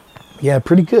 Yeah,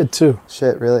 pretty good too.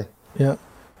 Shit, really? Yeah.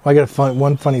 Well, I got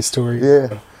one funny story.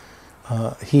 Yeah.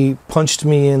 He punched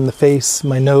me in the face,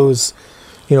 my nose,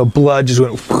 blood just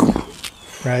went,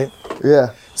 right?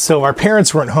 Yeah. So our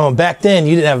parents weren't home. Back then,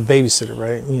 you didn't have a babysitter,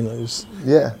 right?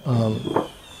 Yeah.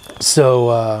 So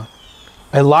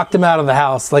I locked him out of the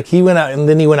house. Like, he went out, and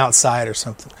then he went outside or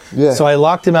something. Yeah. So I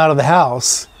locked him out of the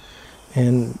house,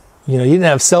 and you didn't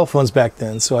have cell phones back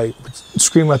then, so I would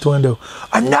scream out the window,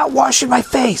 "I'm not washing my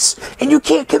face, and you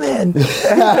can't come in."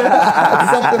 Something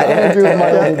I'm gonna do with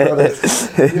my older brothers.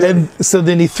 And so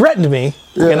then he threatened me,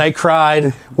 and I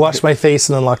cried, washed my face,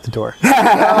 and unlocked the door.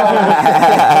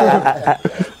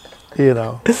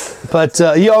 But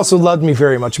he also loved me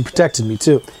very much and protected me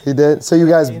too. He did. So you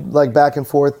guys back and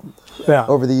forth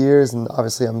over the years, and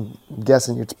obviously I'm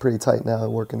guessing you're pretty tight now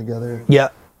working together. Yeah.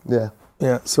 Yeah.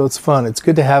 Yeah, so it's fun. It's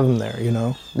good to have him there,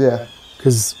 Yeah.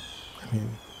 Because,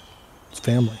 it's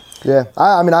family. Yeah.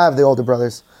 I have the older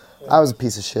brothers. I was a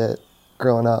piece of shit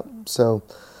growing up, so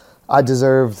I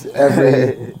deserved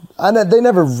every... They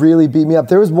never really beat me up.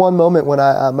 There was one moment when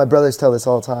my brothers tell this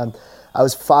all the time. I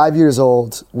was 5 years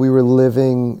old. We were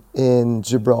living in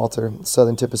Gibraltar,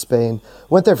 southern tip of Spain.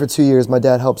 Went there for 2 years. My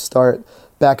dad helped start.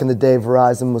 Back in the day,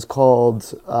 Verizon was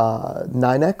called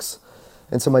 9X.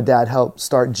 And so my dad helped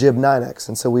start Jib 9X.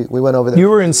 And so we went over there. You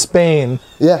were in Spain.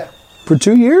 Yeah. For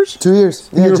 2 years? 2 years.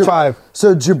 Yeah, you were 5.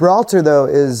 So Gibraltar, though,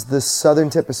 is the southern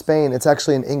tip of Spain. It's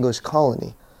actually an English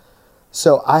colony.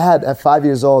 So I had, at 5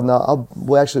 years old, now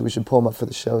we should pull them up for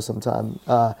the show sometime.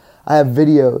 I have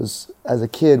videos as a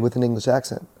kid with an English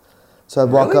accent. So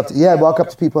I'd walk up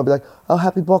to people and be like, "Oh,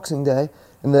 happy Boxing Day."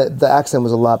 And the accent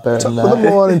was a lot better than that. Put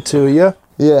them 1 and 2, yeah?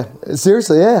 Yeah,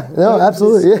 seriously, yeah. No,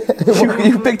 absolutely, yeah.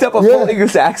 You picked up a full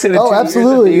English accent in 2 years.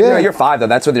 Absolutely, yeah. You're 5, though.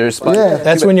 That's when you're a sponge. Yeah.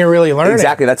 That's when you're really learning.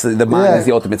 Exactly. That's the mind is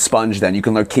the ultimate sponge. Then you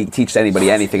can teach anybody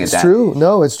anything. It's true.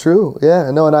 No, it's true. Yeah,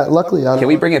 no, and luckily, can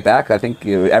we bring it back? I think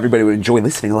everybody would enjoy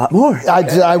listening a lot more.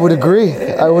 I would agree.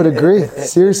 I would agree.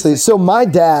 Seriously. So my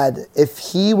dad, if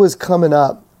he was coming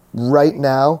up right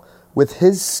now with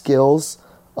his skills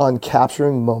on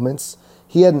capturing moments,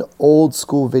 he had an old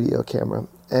school video camera.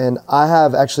 And I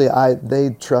have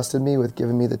they trusted me with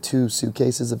giving me the 2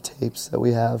 suitcases of tapes that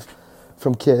we have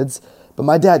from kids. But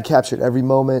my dad captured every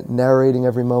moment, narrating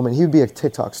every moment. He would be a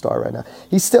TikTok star right now.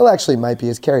 He still actually might be.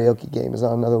 His karaoke game is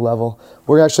on another level.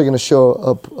 We're actually going to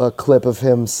show a clip of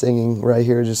him singing right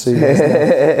here, just so you guys know.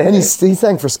 And he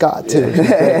sang for Scott too.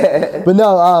 But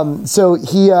no, so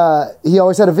he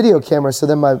always had a video camera. So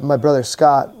then my brother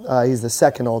Scott, he's the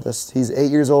second oldest. He's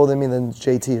 8 years older than me. Then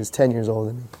JT is 10 years older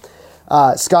than me.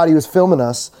 Scotty was filming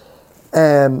us,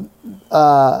 and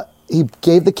he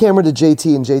gave the camera to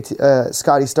JT, and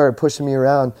Scotty started pushing me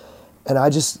around, and I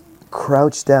just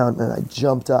crouched down, and I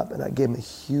jumped up, and I gave him a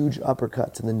huge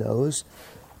uppercut to the nose.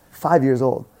 5 years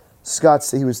old.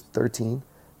 He was 13.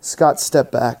 Scott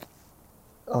stepped back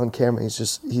on camera.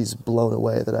 He's blown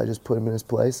away that I just put him in his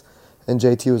place. And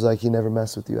JT was like, he never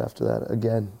messed with you after that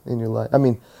again in your life. I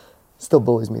mean, still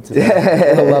bullies me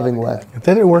today in a loving way. That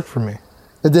didn't work for me.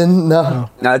 It didn't? No,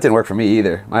 that didn't work for me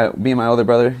either. Me and my older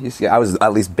brother, I was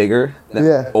at least bigger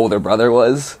than older brother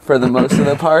was for the most of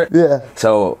the part. Yeah.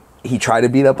 So he tried to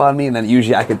beat up on me, and then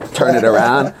usually I could turn it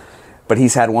around. But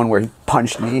he's had one where he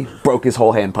punched me, broke his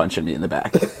whole hand punching me in the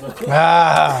back.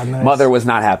 Nice. Mother was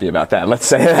not happy about that. Let's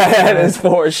say that is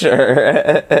for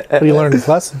sure. But you learned his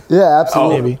lesson. Yeah,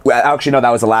 absolutely. Well, actually, no, that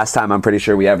was the last time I'm pretty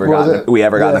sure we ever got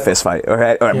in a fist fight. Or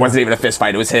it wasn't even a fist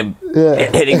fight. It was him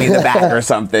hitting me in the back or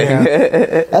something.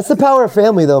 Yeah. That's the power of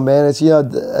family, though, man. It's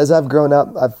as I've grown up,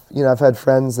 I've had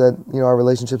friends that our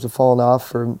relationships have fallen off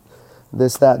for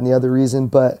this, that, and the other reason,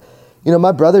 but.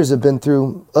 My brothers have been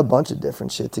through a bunch of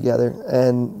different shit together,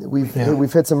 and we've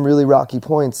hit some really rocky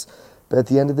points. But at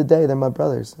the end of the day, they're my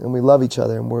brothers, and we love each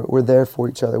other, and we're there for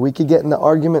each other. We could get in an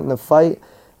argument and a fight,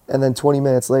 and then 20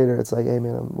 minutes later, it's like, hey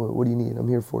man, what do you need? I'm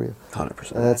here for you.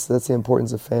 100%. And that's the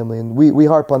importance of family, and we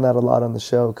harp on that a lot on the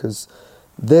show because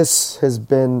this has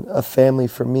been a family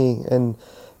for me. And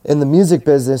in the music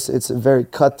business, it's a very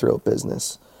cutthroat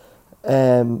business.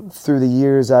 And through the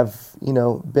years, I've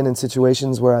been in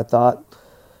situations where I thought,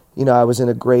 I was at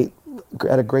a great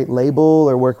label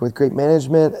or working with great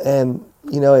management, and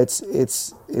it's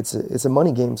a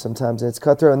money game sometimes, and it's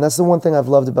cutthroat. And that's the one thing I've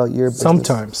loved about your business.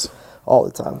 Sometimes, all the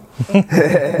time,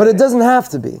 but it doesn't have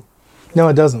to be. No,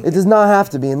 it doesn't. It does not have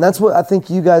to be, and that's what I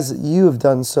think you have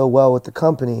done so well with the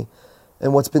company,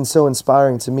 and what's been so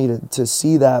inspiring to me to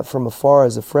see that from afar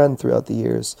as a friend throughout the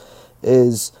years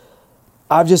is.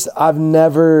 I've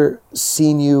never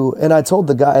seen you, and I told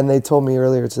the guy, and they told me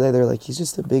earlier today, they're like, he's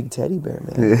just a big teddy bear,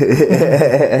 man.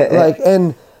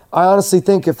 And I honestly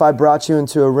think if I brought you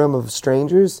into a room of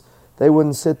strangers, they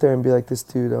wouldn't sit there and be like, this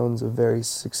dude owns a very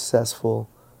successful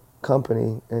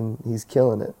company, and he's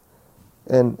killing it.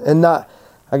 And not,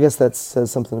 I guess that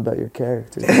says something about your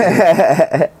character.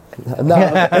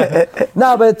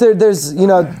 No, but there's,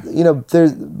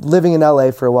 there's living in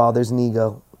LA for a while, there's an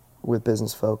ego with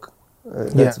business folk.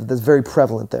 That's very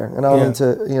prevalent there, and I don't mean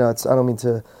to, I don't mean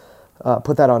to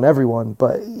put that on everyone,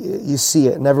 but you see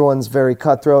it, and everyone's very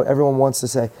cutthroat. Everyone wants to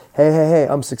say, "Hey,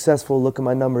 I'm successful. Look at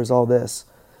my numbers, all this,"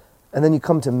 and then you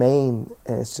come to Maine,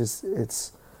 and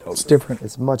it's different.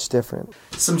 It's much different.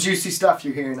 Some juicy stuff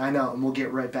you're hearing, I know, and we'll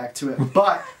get right back to it.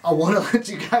 But I want to let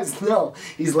you guys know,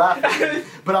 he's laughing,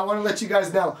 but I want to let you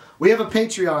guys know, we have a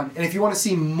Patreon, and if you want to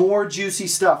see more juicy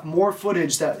stuff, more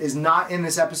footage that is not in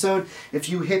this episode, if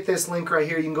you hit this link right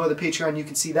here, you can go to the Patreon, you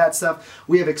can see that stuff.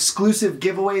 We have exclusive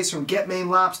giveaways from Get Maine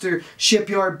Lobster,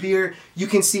 Shipyard Beer. You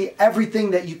can see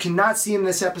everything that you cannot see in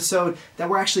this episode that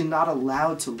we're actually not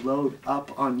allowed to load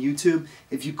up on YouTube.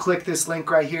 If you click this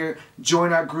link right here,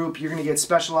 join our group, you're going to get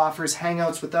special offers,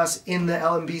 hangouts with us in the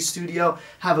LMB studio,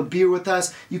 have a beer with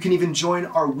us. You can even join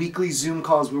our weekly Zoom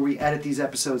calls where we edit these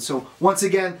episodes. So once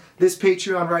again, this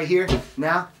Patreon right here.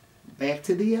 Now, back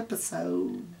to the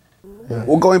episode.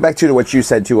 Well, going back to what you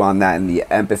said too on that and the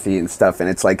empathy and stuff, and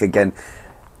it's like, again,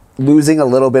 losing a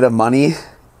little bit of money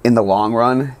in the long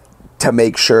run to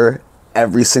make sure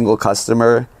every single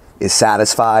customer is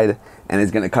satisfied and is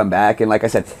going to come back. And like I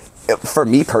said, for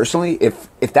me personally,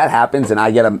 if that happens and I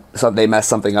get they mess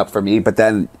something up for me, but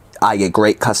then I get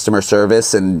great customer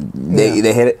service and they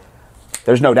hit it,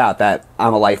 there's no doubt that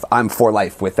I'm for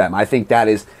life with them. I think that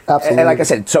is Absolutely. And like I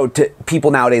said, so to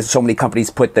people nowadays, so many companies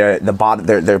put their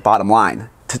bottom line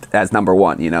as number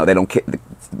one. You know, they don't care,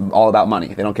 all about money.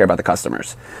 They don't care about the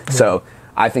customers. Yeah. So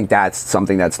I think that's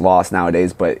something that's lost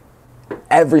nowadays, but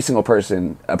every single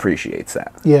person appreciates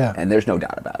that. Yeah. And there's no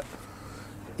doubt about it.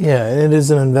 Yeah, and it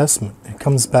is an investment. It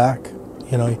comes back.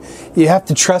 You know, you have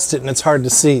to trust it, and it's hard to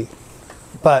see.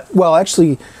 But, well,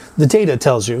 actually, the data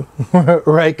tells you,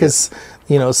 right? Because,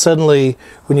 you know, suddenly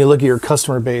when you look at your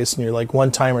customer base and you're like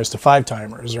 1-timers to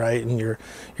 5-timers, right? And your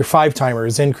 5-timer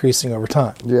is increasing over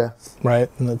time. Yeah. Right?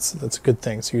 And that's a good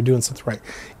thing. So you're doing something right.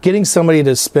 Getting somebody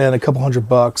to spend a couple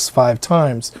 $100 5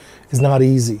 times is not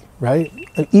easy, right?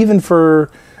 And even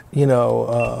for, you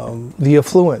know, the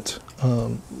affluent,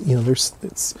 you know,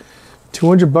 it's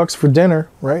 $200 for dinner,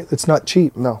 right? It's not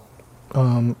cheap. No.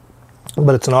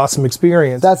 But it's an awesome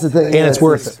experience. That's the thing. And it's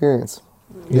worth it.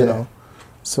 You know?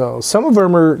 So some of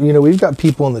them are, you know, we've got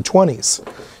people in the 20s,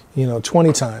 you know,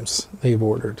 20 times they've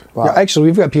ordered. Wow. Yeah, actually,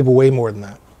 we've got people way more than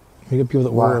that. We've got people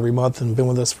that order Wow. every month and been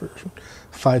with us for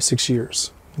 5-6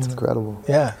 years. It's incredible.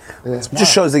 Yeah. Yeah. It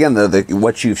just shows again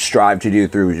what you've strived to do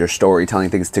through your storytelling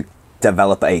things to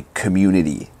develop a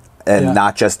community and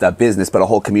not just a business, but a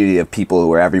whole community of people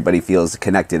where everybody feels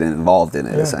connected and involved in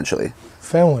it, essentially.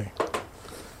 Family.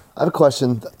 I have a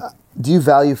question. Do you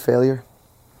value failure?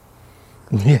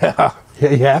 Yeah,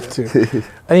 you have to.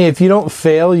 I mean, if you don't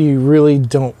fail, you really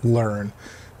don't learn.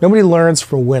 Nobody learns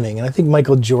from winning, and I think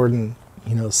Michael Jordan,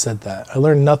 you know, said that. I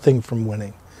learned nothing from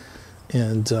winning,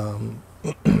 and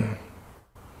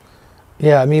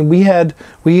yeah, I mean, we had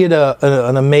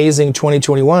an amazing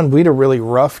 2021. We had a really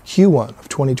rough Q1 of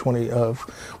 2020.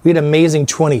 We had an amazing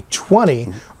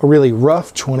 2020, a really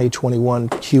rough 2021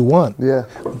 Q1. Yeah.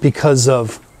 Because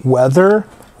of weather,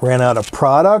 ran out of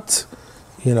product.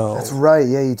 You know, That's right.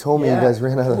 Yeah, you told me you guys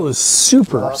ran out of. it was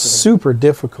super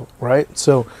difficult, right?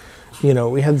 So, you know,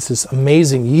 we had this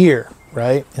amazing year,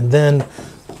 right? And then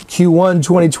Q1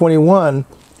 2021,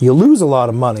 you lose a lot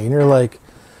of money, and you're like,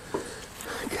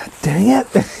 God dang it.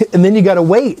 And then you got to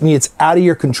wait, and it's out of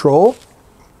your control.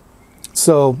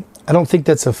 So I don't think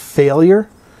that's a failure,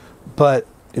 but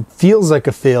it feels like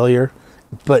a failure.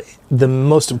 But the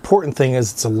most important thing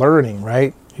is it's a learning,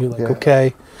 right? You're like,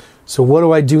 okay, so what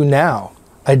do I do now?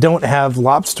 I don't have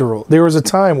lobster rolls. There was a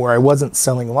time where I wasn't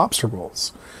selling lobster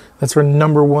rolls. That's our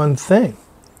number one thing.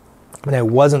 And I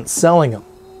wasn't selling them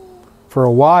for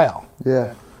a while.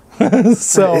 Yeah.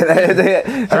 So, all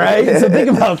right, so think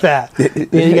about that.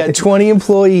 You got 20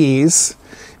 employees,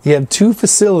 you have 2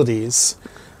 facilities,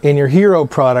 and your hero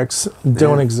products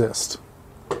don't exist.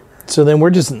 So then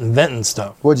we're just inventing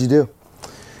stuff. What'd you do?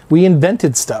 We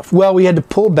invented stuff. Well, we had to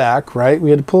pull back, right? We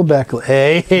had to pull back.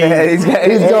 Hey, He's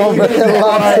going for the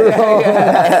lobster roll. all you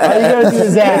gotta do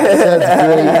is ask.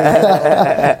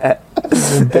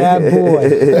 That's You're a bad boy.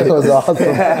 great. That was awesome.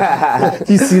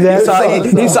 Do you see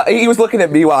that? He was looking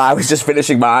at me while I was just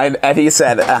finishing mine, and he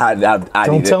said, I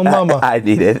Don't need tell it. Mama. I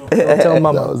need it. Don't tell That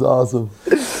Mama. was awesome.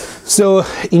 So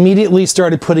immediately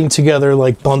started putting together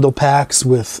like bundle packs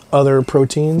with other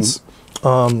proteins.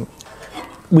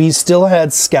 We still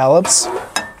had scallops,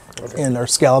 and our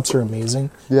scallops are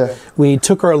amazing. Yeah. We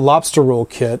took our lobster roll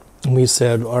kit and we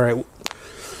said, all right,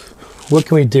 what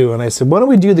can we do? And I said, why don't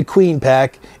we do the queen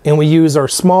pack and we use our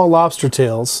small lobster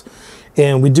tails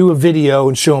and we do a video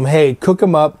and show them, hey, cook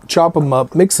them up, chop them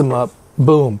up, mix them up,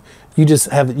 boom. You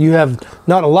have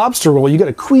not a lobster roll, you got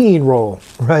a queen roll,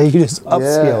 right? You just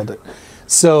upscaled it.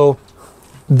 So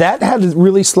that had a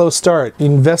really slow start. You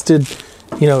invested,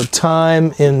 you know,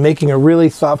 time in making a really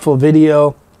thoughtful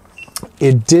video.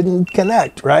 It didn't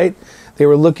connect, right? They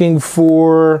were looking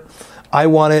for, I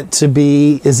want it to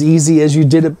be as easy as you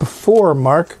did it before,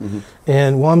 Mark.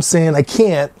 And well, I'm saying I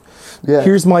can't. Yeah.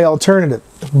 Here's my alternative.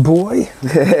 Boy.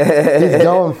 He's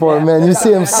going for it, man. You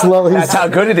see him slowly. That's how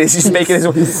good it is. He's making his.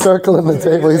 He's circling the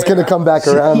table. He's going to come back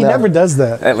around He now. never does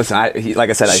that. Listen,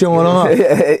 like I said, Showing off.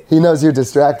 He knows you're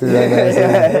distracted right now.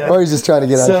 So or he's just trying to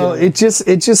get on So camera.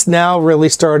 it just now really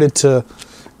started to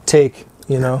take,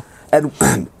 you know. And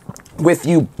with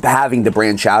you having to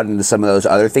branch out into some of those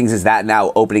other things, is that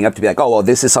now opening up to be like, oh, well,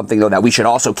 this is something though that we should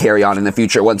also carry on in the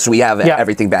future once we have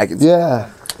everything back?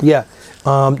 Yeah. Yeah.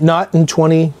 Not in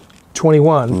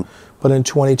 2021, but in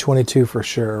 2022 for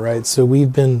sure, right? So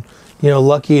we've been, you know,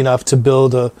 lucky enough to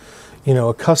build a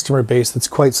customer base that's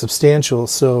quite substantial.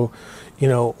 So, you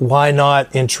know, why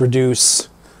not introduce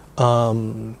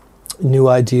new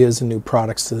ideas and new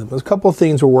products to them? There's a couple of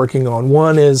things we're working on.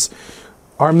 One is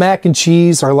our mac and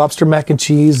cheese, our lobster mac and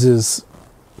cheese is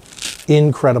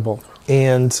incredible.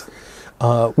 And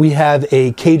We have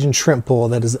a Cajun shrimp bowl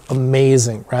that is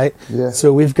amazing, right? Yeah.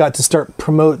 So we've got to start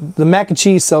promote. The mac and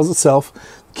cheese sells itself.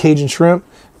 Cajun shrimp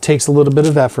takes a little bit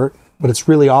of effort, but it's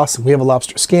really awesome. We have a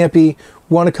lobster scampi.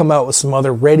 We want to come out with some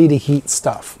other ready to heat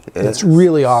stuff. It's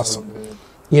really awesome.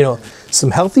 You know,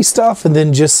 some healthy stuff, and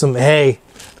then just some, hey,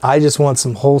 I just want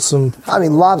some wholesome. I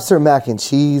mean, lobster mac and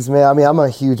cheese, man. I mean, I'm a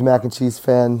huge mac and cheese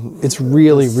fan. It's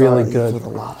really, really Sorry, good. put the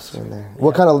lobster in there.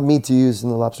 What kind of meat do you use in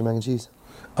the lobster mac and cheese?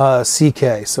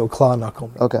 CK, so claw knuckle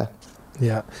meat. Okay.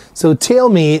 Yeah. So tail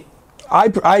meat,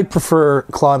 I prefer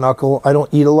claw knuckle. I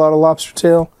don't eat a lot of lobster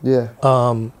tail. Yeah.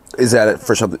 Is that it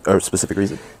for some or specific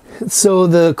reason? So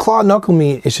the claw knuckle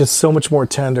meat is just so much more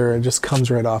tender. It just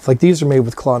comes right off. Like these are made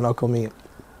with claw knuckle meat.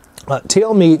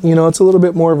 Tail meat, you know, it's a little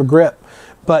bit more of a grip,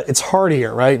 but it's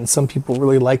heartier, right? And some people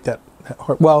really like that.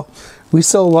 Well, we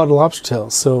sell a lot of lobster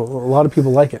tails, so a lot of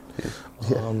people like it.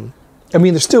 Yeah. I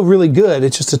mean, they're still really good.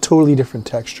 It's just a totally different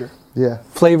texture. Yeah.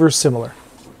 Flavor's similar.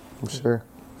 I'm sure.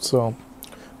 So,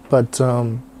 but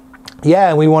yeah,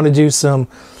 and we want to do some,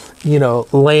 you know,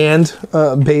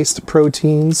 land-based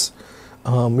proteins.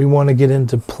 We want to get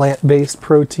into plant-based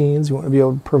proteins. We want to be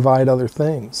able to provide other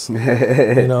things.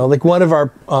 You know, like one of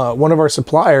our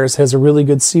suppliers has a really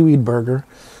good seaweed burger.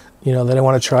 You know, that I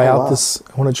want to try out wow. this.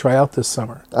 I want to try out this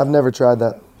summer. I've never tried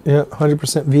that. Yeah,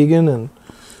 100% vegan, and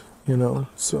you know,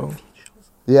 so.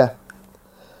 Yeah.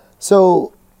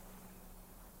 So,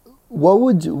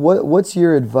 what's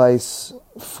your advice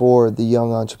for the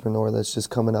young entrepreneur that's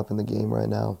just coming up in the game right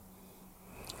now?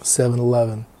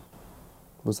 7-Eleven.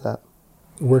 What's that?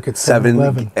 Work at 7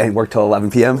 7-Eleven. and work till 11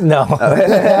 p.m. No.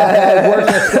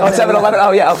 Oh, 7-Eleven.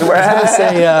 Oh yeah. Okay. I was gonna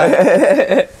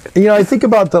say, you know, I think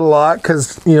about that a lot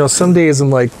because, you know, some days I'm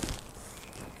like,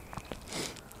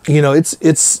 you know,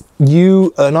 it's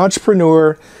you, an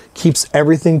entrepreneur keeps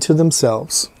everything to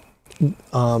themselves.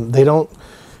 They don't,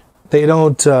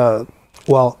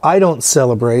 well, I don't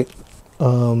celebrate.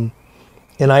 And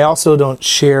I also don't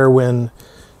share when,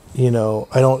 you know,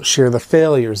 I don't share the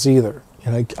failures either.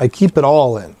 And I keep it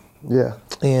all in. Yeah.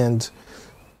 And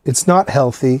it's not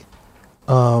healthy.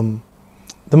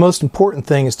 The most important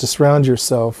thing is to surround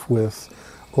yourself with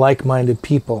like-minded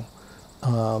people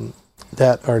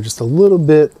that are just a little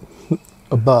bit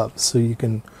above, so you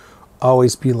can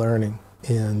always be learning.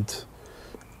 And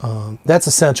that's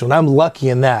essential. And I'm lucky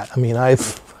in that. I mean,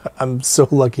 I'm so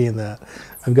lucky in that.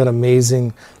 I've got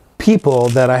amazing people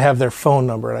that I have their phone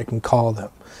number and I can call them.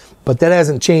 But that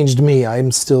hasn't changed me.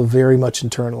 I'm still very much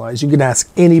internalized. You can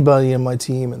ask anybody in my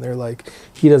team and they're like,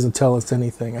 he doesn't tell us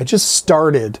anything. I just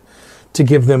started to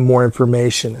give them more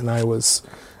information, and I was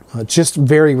just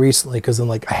very recently, because I'm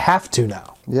like, I have to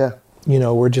now. Yeah. You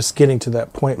know, we're just getting to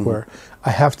that point where I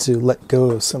have to let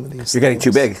go of some of these You're getting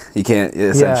too things. big. You can't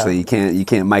essentially. You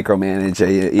can't micromanage.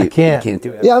 You can't. You can't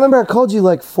do it. Yeah, I remember I called you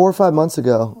like 4 or 5 months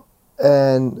ago,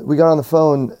 and we got on the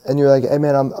phone, and you're like, "Hey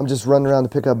man, I'm just running around to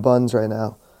pick up buns right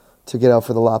now, to get out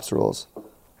for the lobster rolls."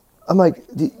 I'm like,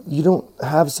 you don't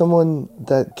have someone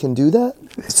that can do that?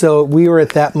 So we were at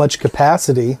that much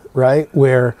capacity, right,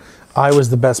 where I was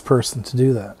the best person to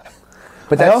do that.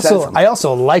 But I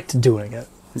also liked doing it.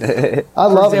 I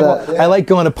love For example, that. I like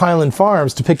going to Pineland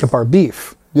Farms to pick up our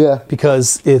beef. Yeah.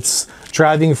 Because it's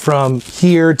driving from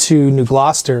here to New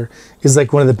Gloucester is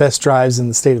like one of the best drives in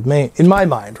the state of Maine, in my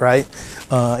mind, right?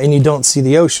 And you don't see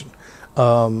the ocean.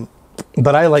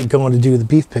 But I like going to do the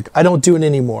beef pick. I don't do it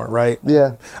anymore, right?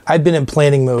 Yeah. I've been in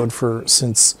planning mode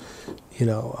since, you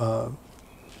know,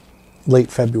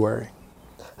 late February.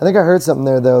 I think I heard something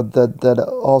there though that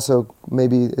also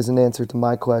maybe is an answer to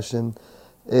my question,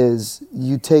 is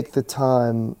you take the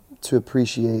time to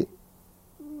appreciate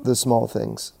the small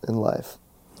things in life.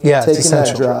 Yeah, it's Taking that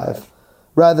essential. drive.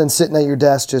 Rather than sitting at your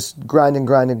desk just grinding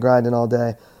all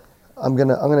day. I'm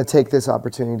gonna take this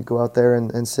opportunity to go out there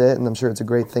and sit, and I'm sure it's a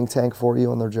great think tank for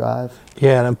you on their drive.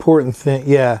 Yeah, an important thing.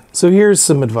 Yeah. So here's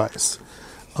some advice.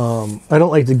 I don't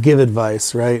like to give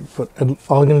advice, right? But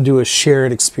all I'm going to do is share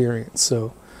an experience.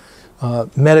 So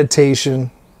meditation,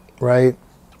 right?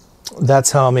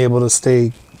 That's how I'm able to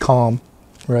stay calm,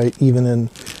 right? Even in,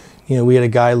 you know, we had a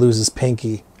guy lose his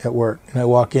pinky at work, and I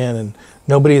walk in and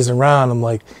nobody's around. I'm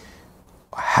like,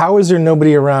 how is there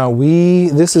nobody around?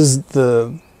 There's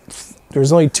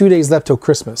only 2 days left till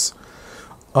Christmas.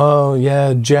 Oh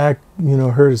yeah, Jack, you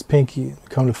know, hurt his pinky.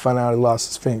 Come to find out he lost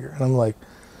his finger. And I'm like,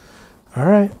 all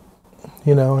right,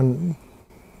 you know, and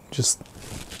just,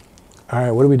 all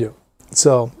right, what do we do?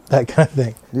 So that kind of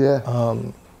thing. Yeah.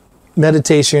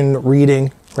 Meditation,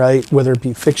 reading, right? Whether it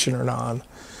be fiction or non.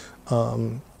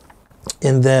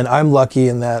 And then I'm lucky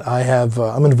in that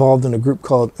I'm involved in a group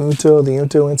called UNTO, the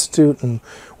UNTO Institute. And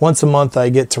once a month I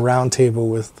get to roundtable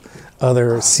with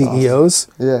other CEOs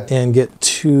and get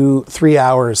 2-3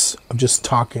 hours of just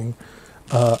talking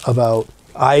about.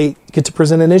 I get to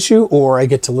present an issue, or I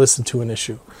get to listen to an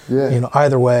issue. Yeah.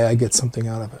 Either way, I get something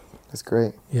out of it. That's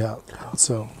great. Yeah.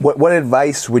 So, what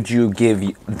advice would you give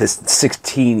this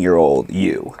 16-year-old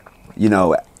you?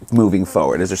 Moving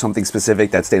forward, is there something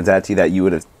specific that stands out to you that you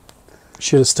would have?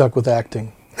 Should have stuck with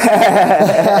acting. I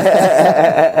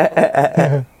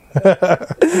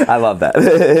love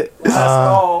that.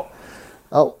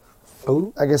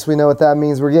 I guess we know what that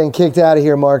means. We're getting kicked out of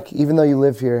here, Mark. Even though you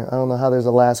live here, I don't know how there's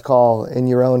a last call in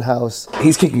your own house.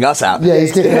 He's kicking us out. Yeah,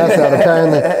 he's kicking us out,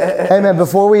 apparently. Hey, man,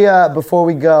 before we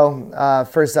go,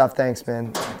 first off, thanks,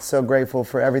 man. So grateful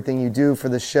for everything you do for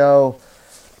the show.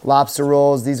 Lobster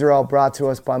rolls, these are all brought to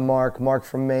us by Mark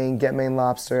from Maine, Get Maine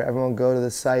Lobster. Everyone go to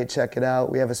the site, check it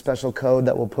out. We have a special code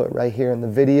that we'll put right here in the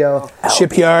video.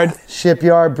 Shipyard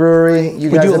Brewery.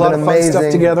 You guys have been amazing. Fun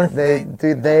stuff together.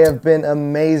 They have been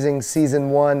amazing.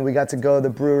 Season 1, we got to go to the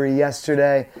brewery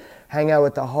yesterday, hang out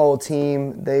with the whole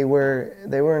team. They were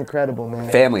incredible,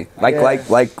 man. Family,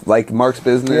 like Mark's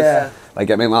business. Yeah. Like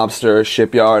Get Maine Lobster,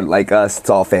 Shipyard, like us, it's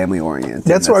all family oriented.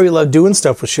 That's why we love doing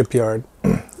stuff with Shipyard.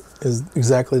 Is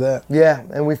exactly that. Yeah,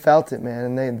 and we felt it,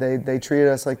 man, and they treated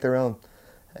us like their own.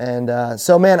 And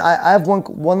so, man, I have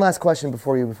one last question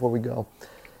before we go.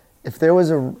 If there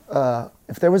was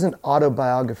an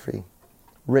autobiography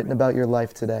written about your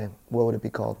life today, what would it be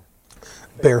called?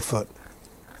 Barefoot.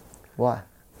 Why?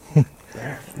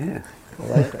 Yeah.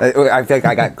 I think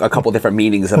I got a couple different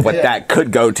meanings of what that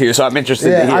could go to, so I'm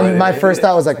interested to hear. My first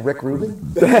thought was like Rick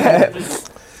Rubin.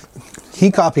 He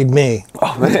copied me.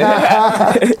 Oh,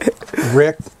 man.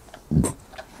 Rick.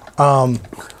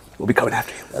 We'll be coming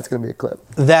after you. That's going to be a clip.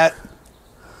 That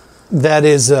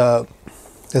is,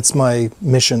 that's my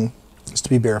mission, is to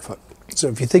be barefoot. So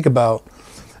if you think about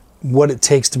what it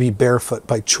takes to be barefoot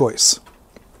by choice,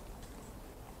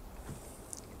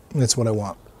 that's what I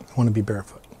want. I want to be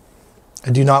barefoot. I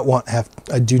do not want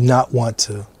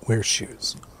to wear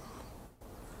shoes.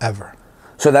 Ever.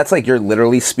 So that's like you're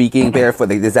literally speaking barefoot.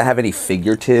 Does that have any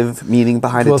figurative meaning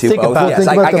behind it too? Think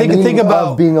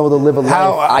about being able to live a life.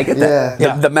 I get that.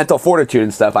 Yeah. The mental fortitude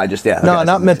and stuff. No,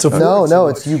 not mental fortitude. No,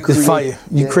 it's you create.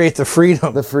 You create the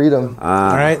freedom. The freedom.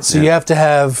 All right. So you have to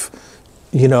have,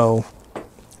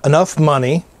 enough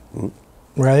money,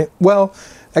 right? Well,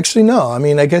 actually, no. I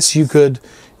mean, I guess you could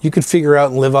figure out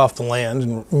and live off the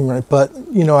land, right? But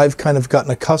I've kind of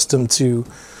gotten accustomed to.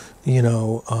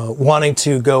 Wanting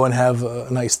to go and have a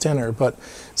nice dinner. But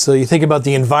so you think about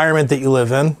the environment that you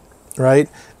live in, right?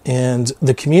 And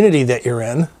the community that you're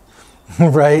in,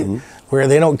 right? Mm-hmm. Where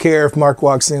they don't care if Mark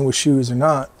walks in with shoes or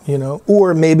not,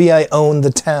 or maybe I own the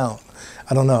town.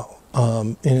 I don't know.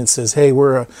 And it says, hey,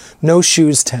 we're a no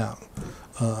shoes town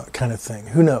kind of thing.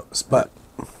 Who knows? But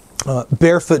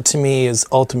barefoot to me is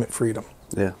ultimate freedom.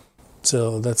 Yeah.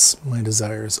 So that's my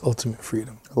desire, is ultimate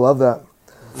freedom. I love that.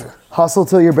 Hustle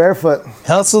till you're barefoot.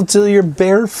 Hustle till you're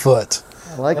barefoot.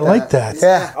 I like that.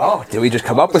 Yeah. Oh, did we just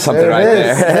come up with something right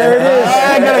there? There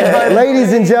it is.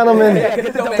 Ladies and gentlemen,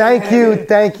 thank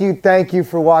you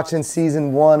for watching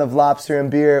season 1 of Lobster and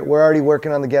Beer. We're already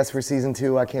working on the guests for season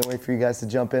 2. I can't wait for you guys to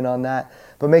jump in on that.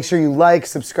 But make sure you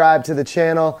subscribe to the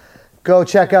channel. Go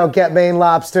check out Get Maine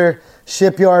Lobster,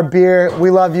 Shipyard Beer. We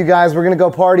love you guys. We're going to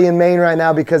go party in Maine right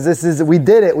now because we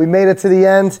did it. We made it to the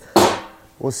end.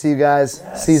 We'll see you guys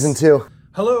season 2.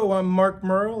 Hello, I'm Mark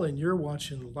Merle, and you're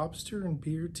watching Lobster and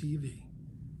Beer TV.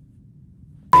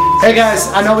 Hey guys,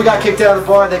 I know we got kicked out of the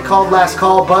bar. They called last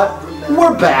call, but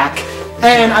we're back.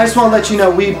 And I just want to let you know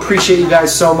we appreciate you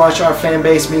guys so much. Our fan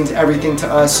base means everything to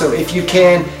us. So if you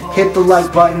can, hit the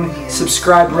like button,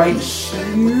 subscribe right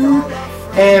here,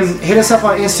 and hit us up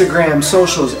on Instagram,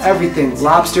 socials, everything.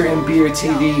 Lobster and Beer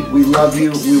TV. We love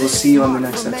you. We will see you on the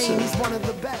next episode.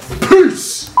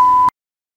 Peace!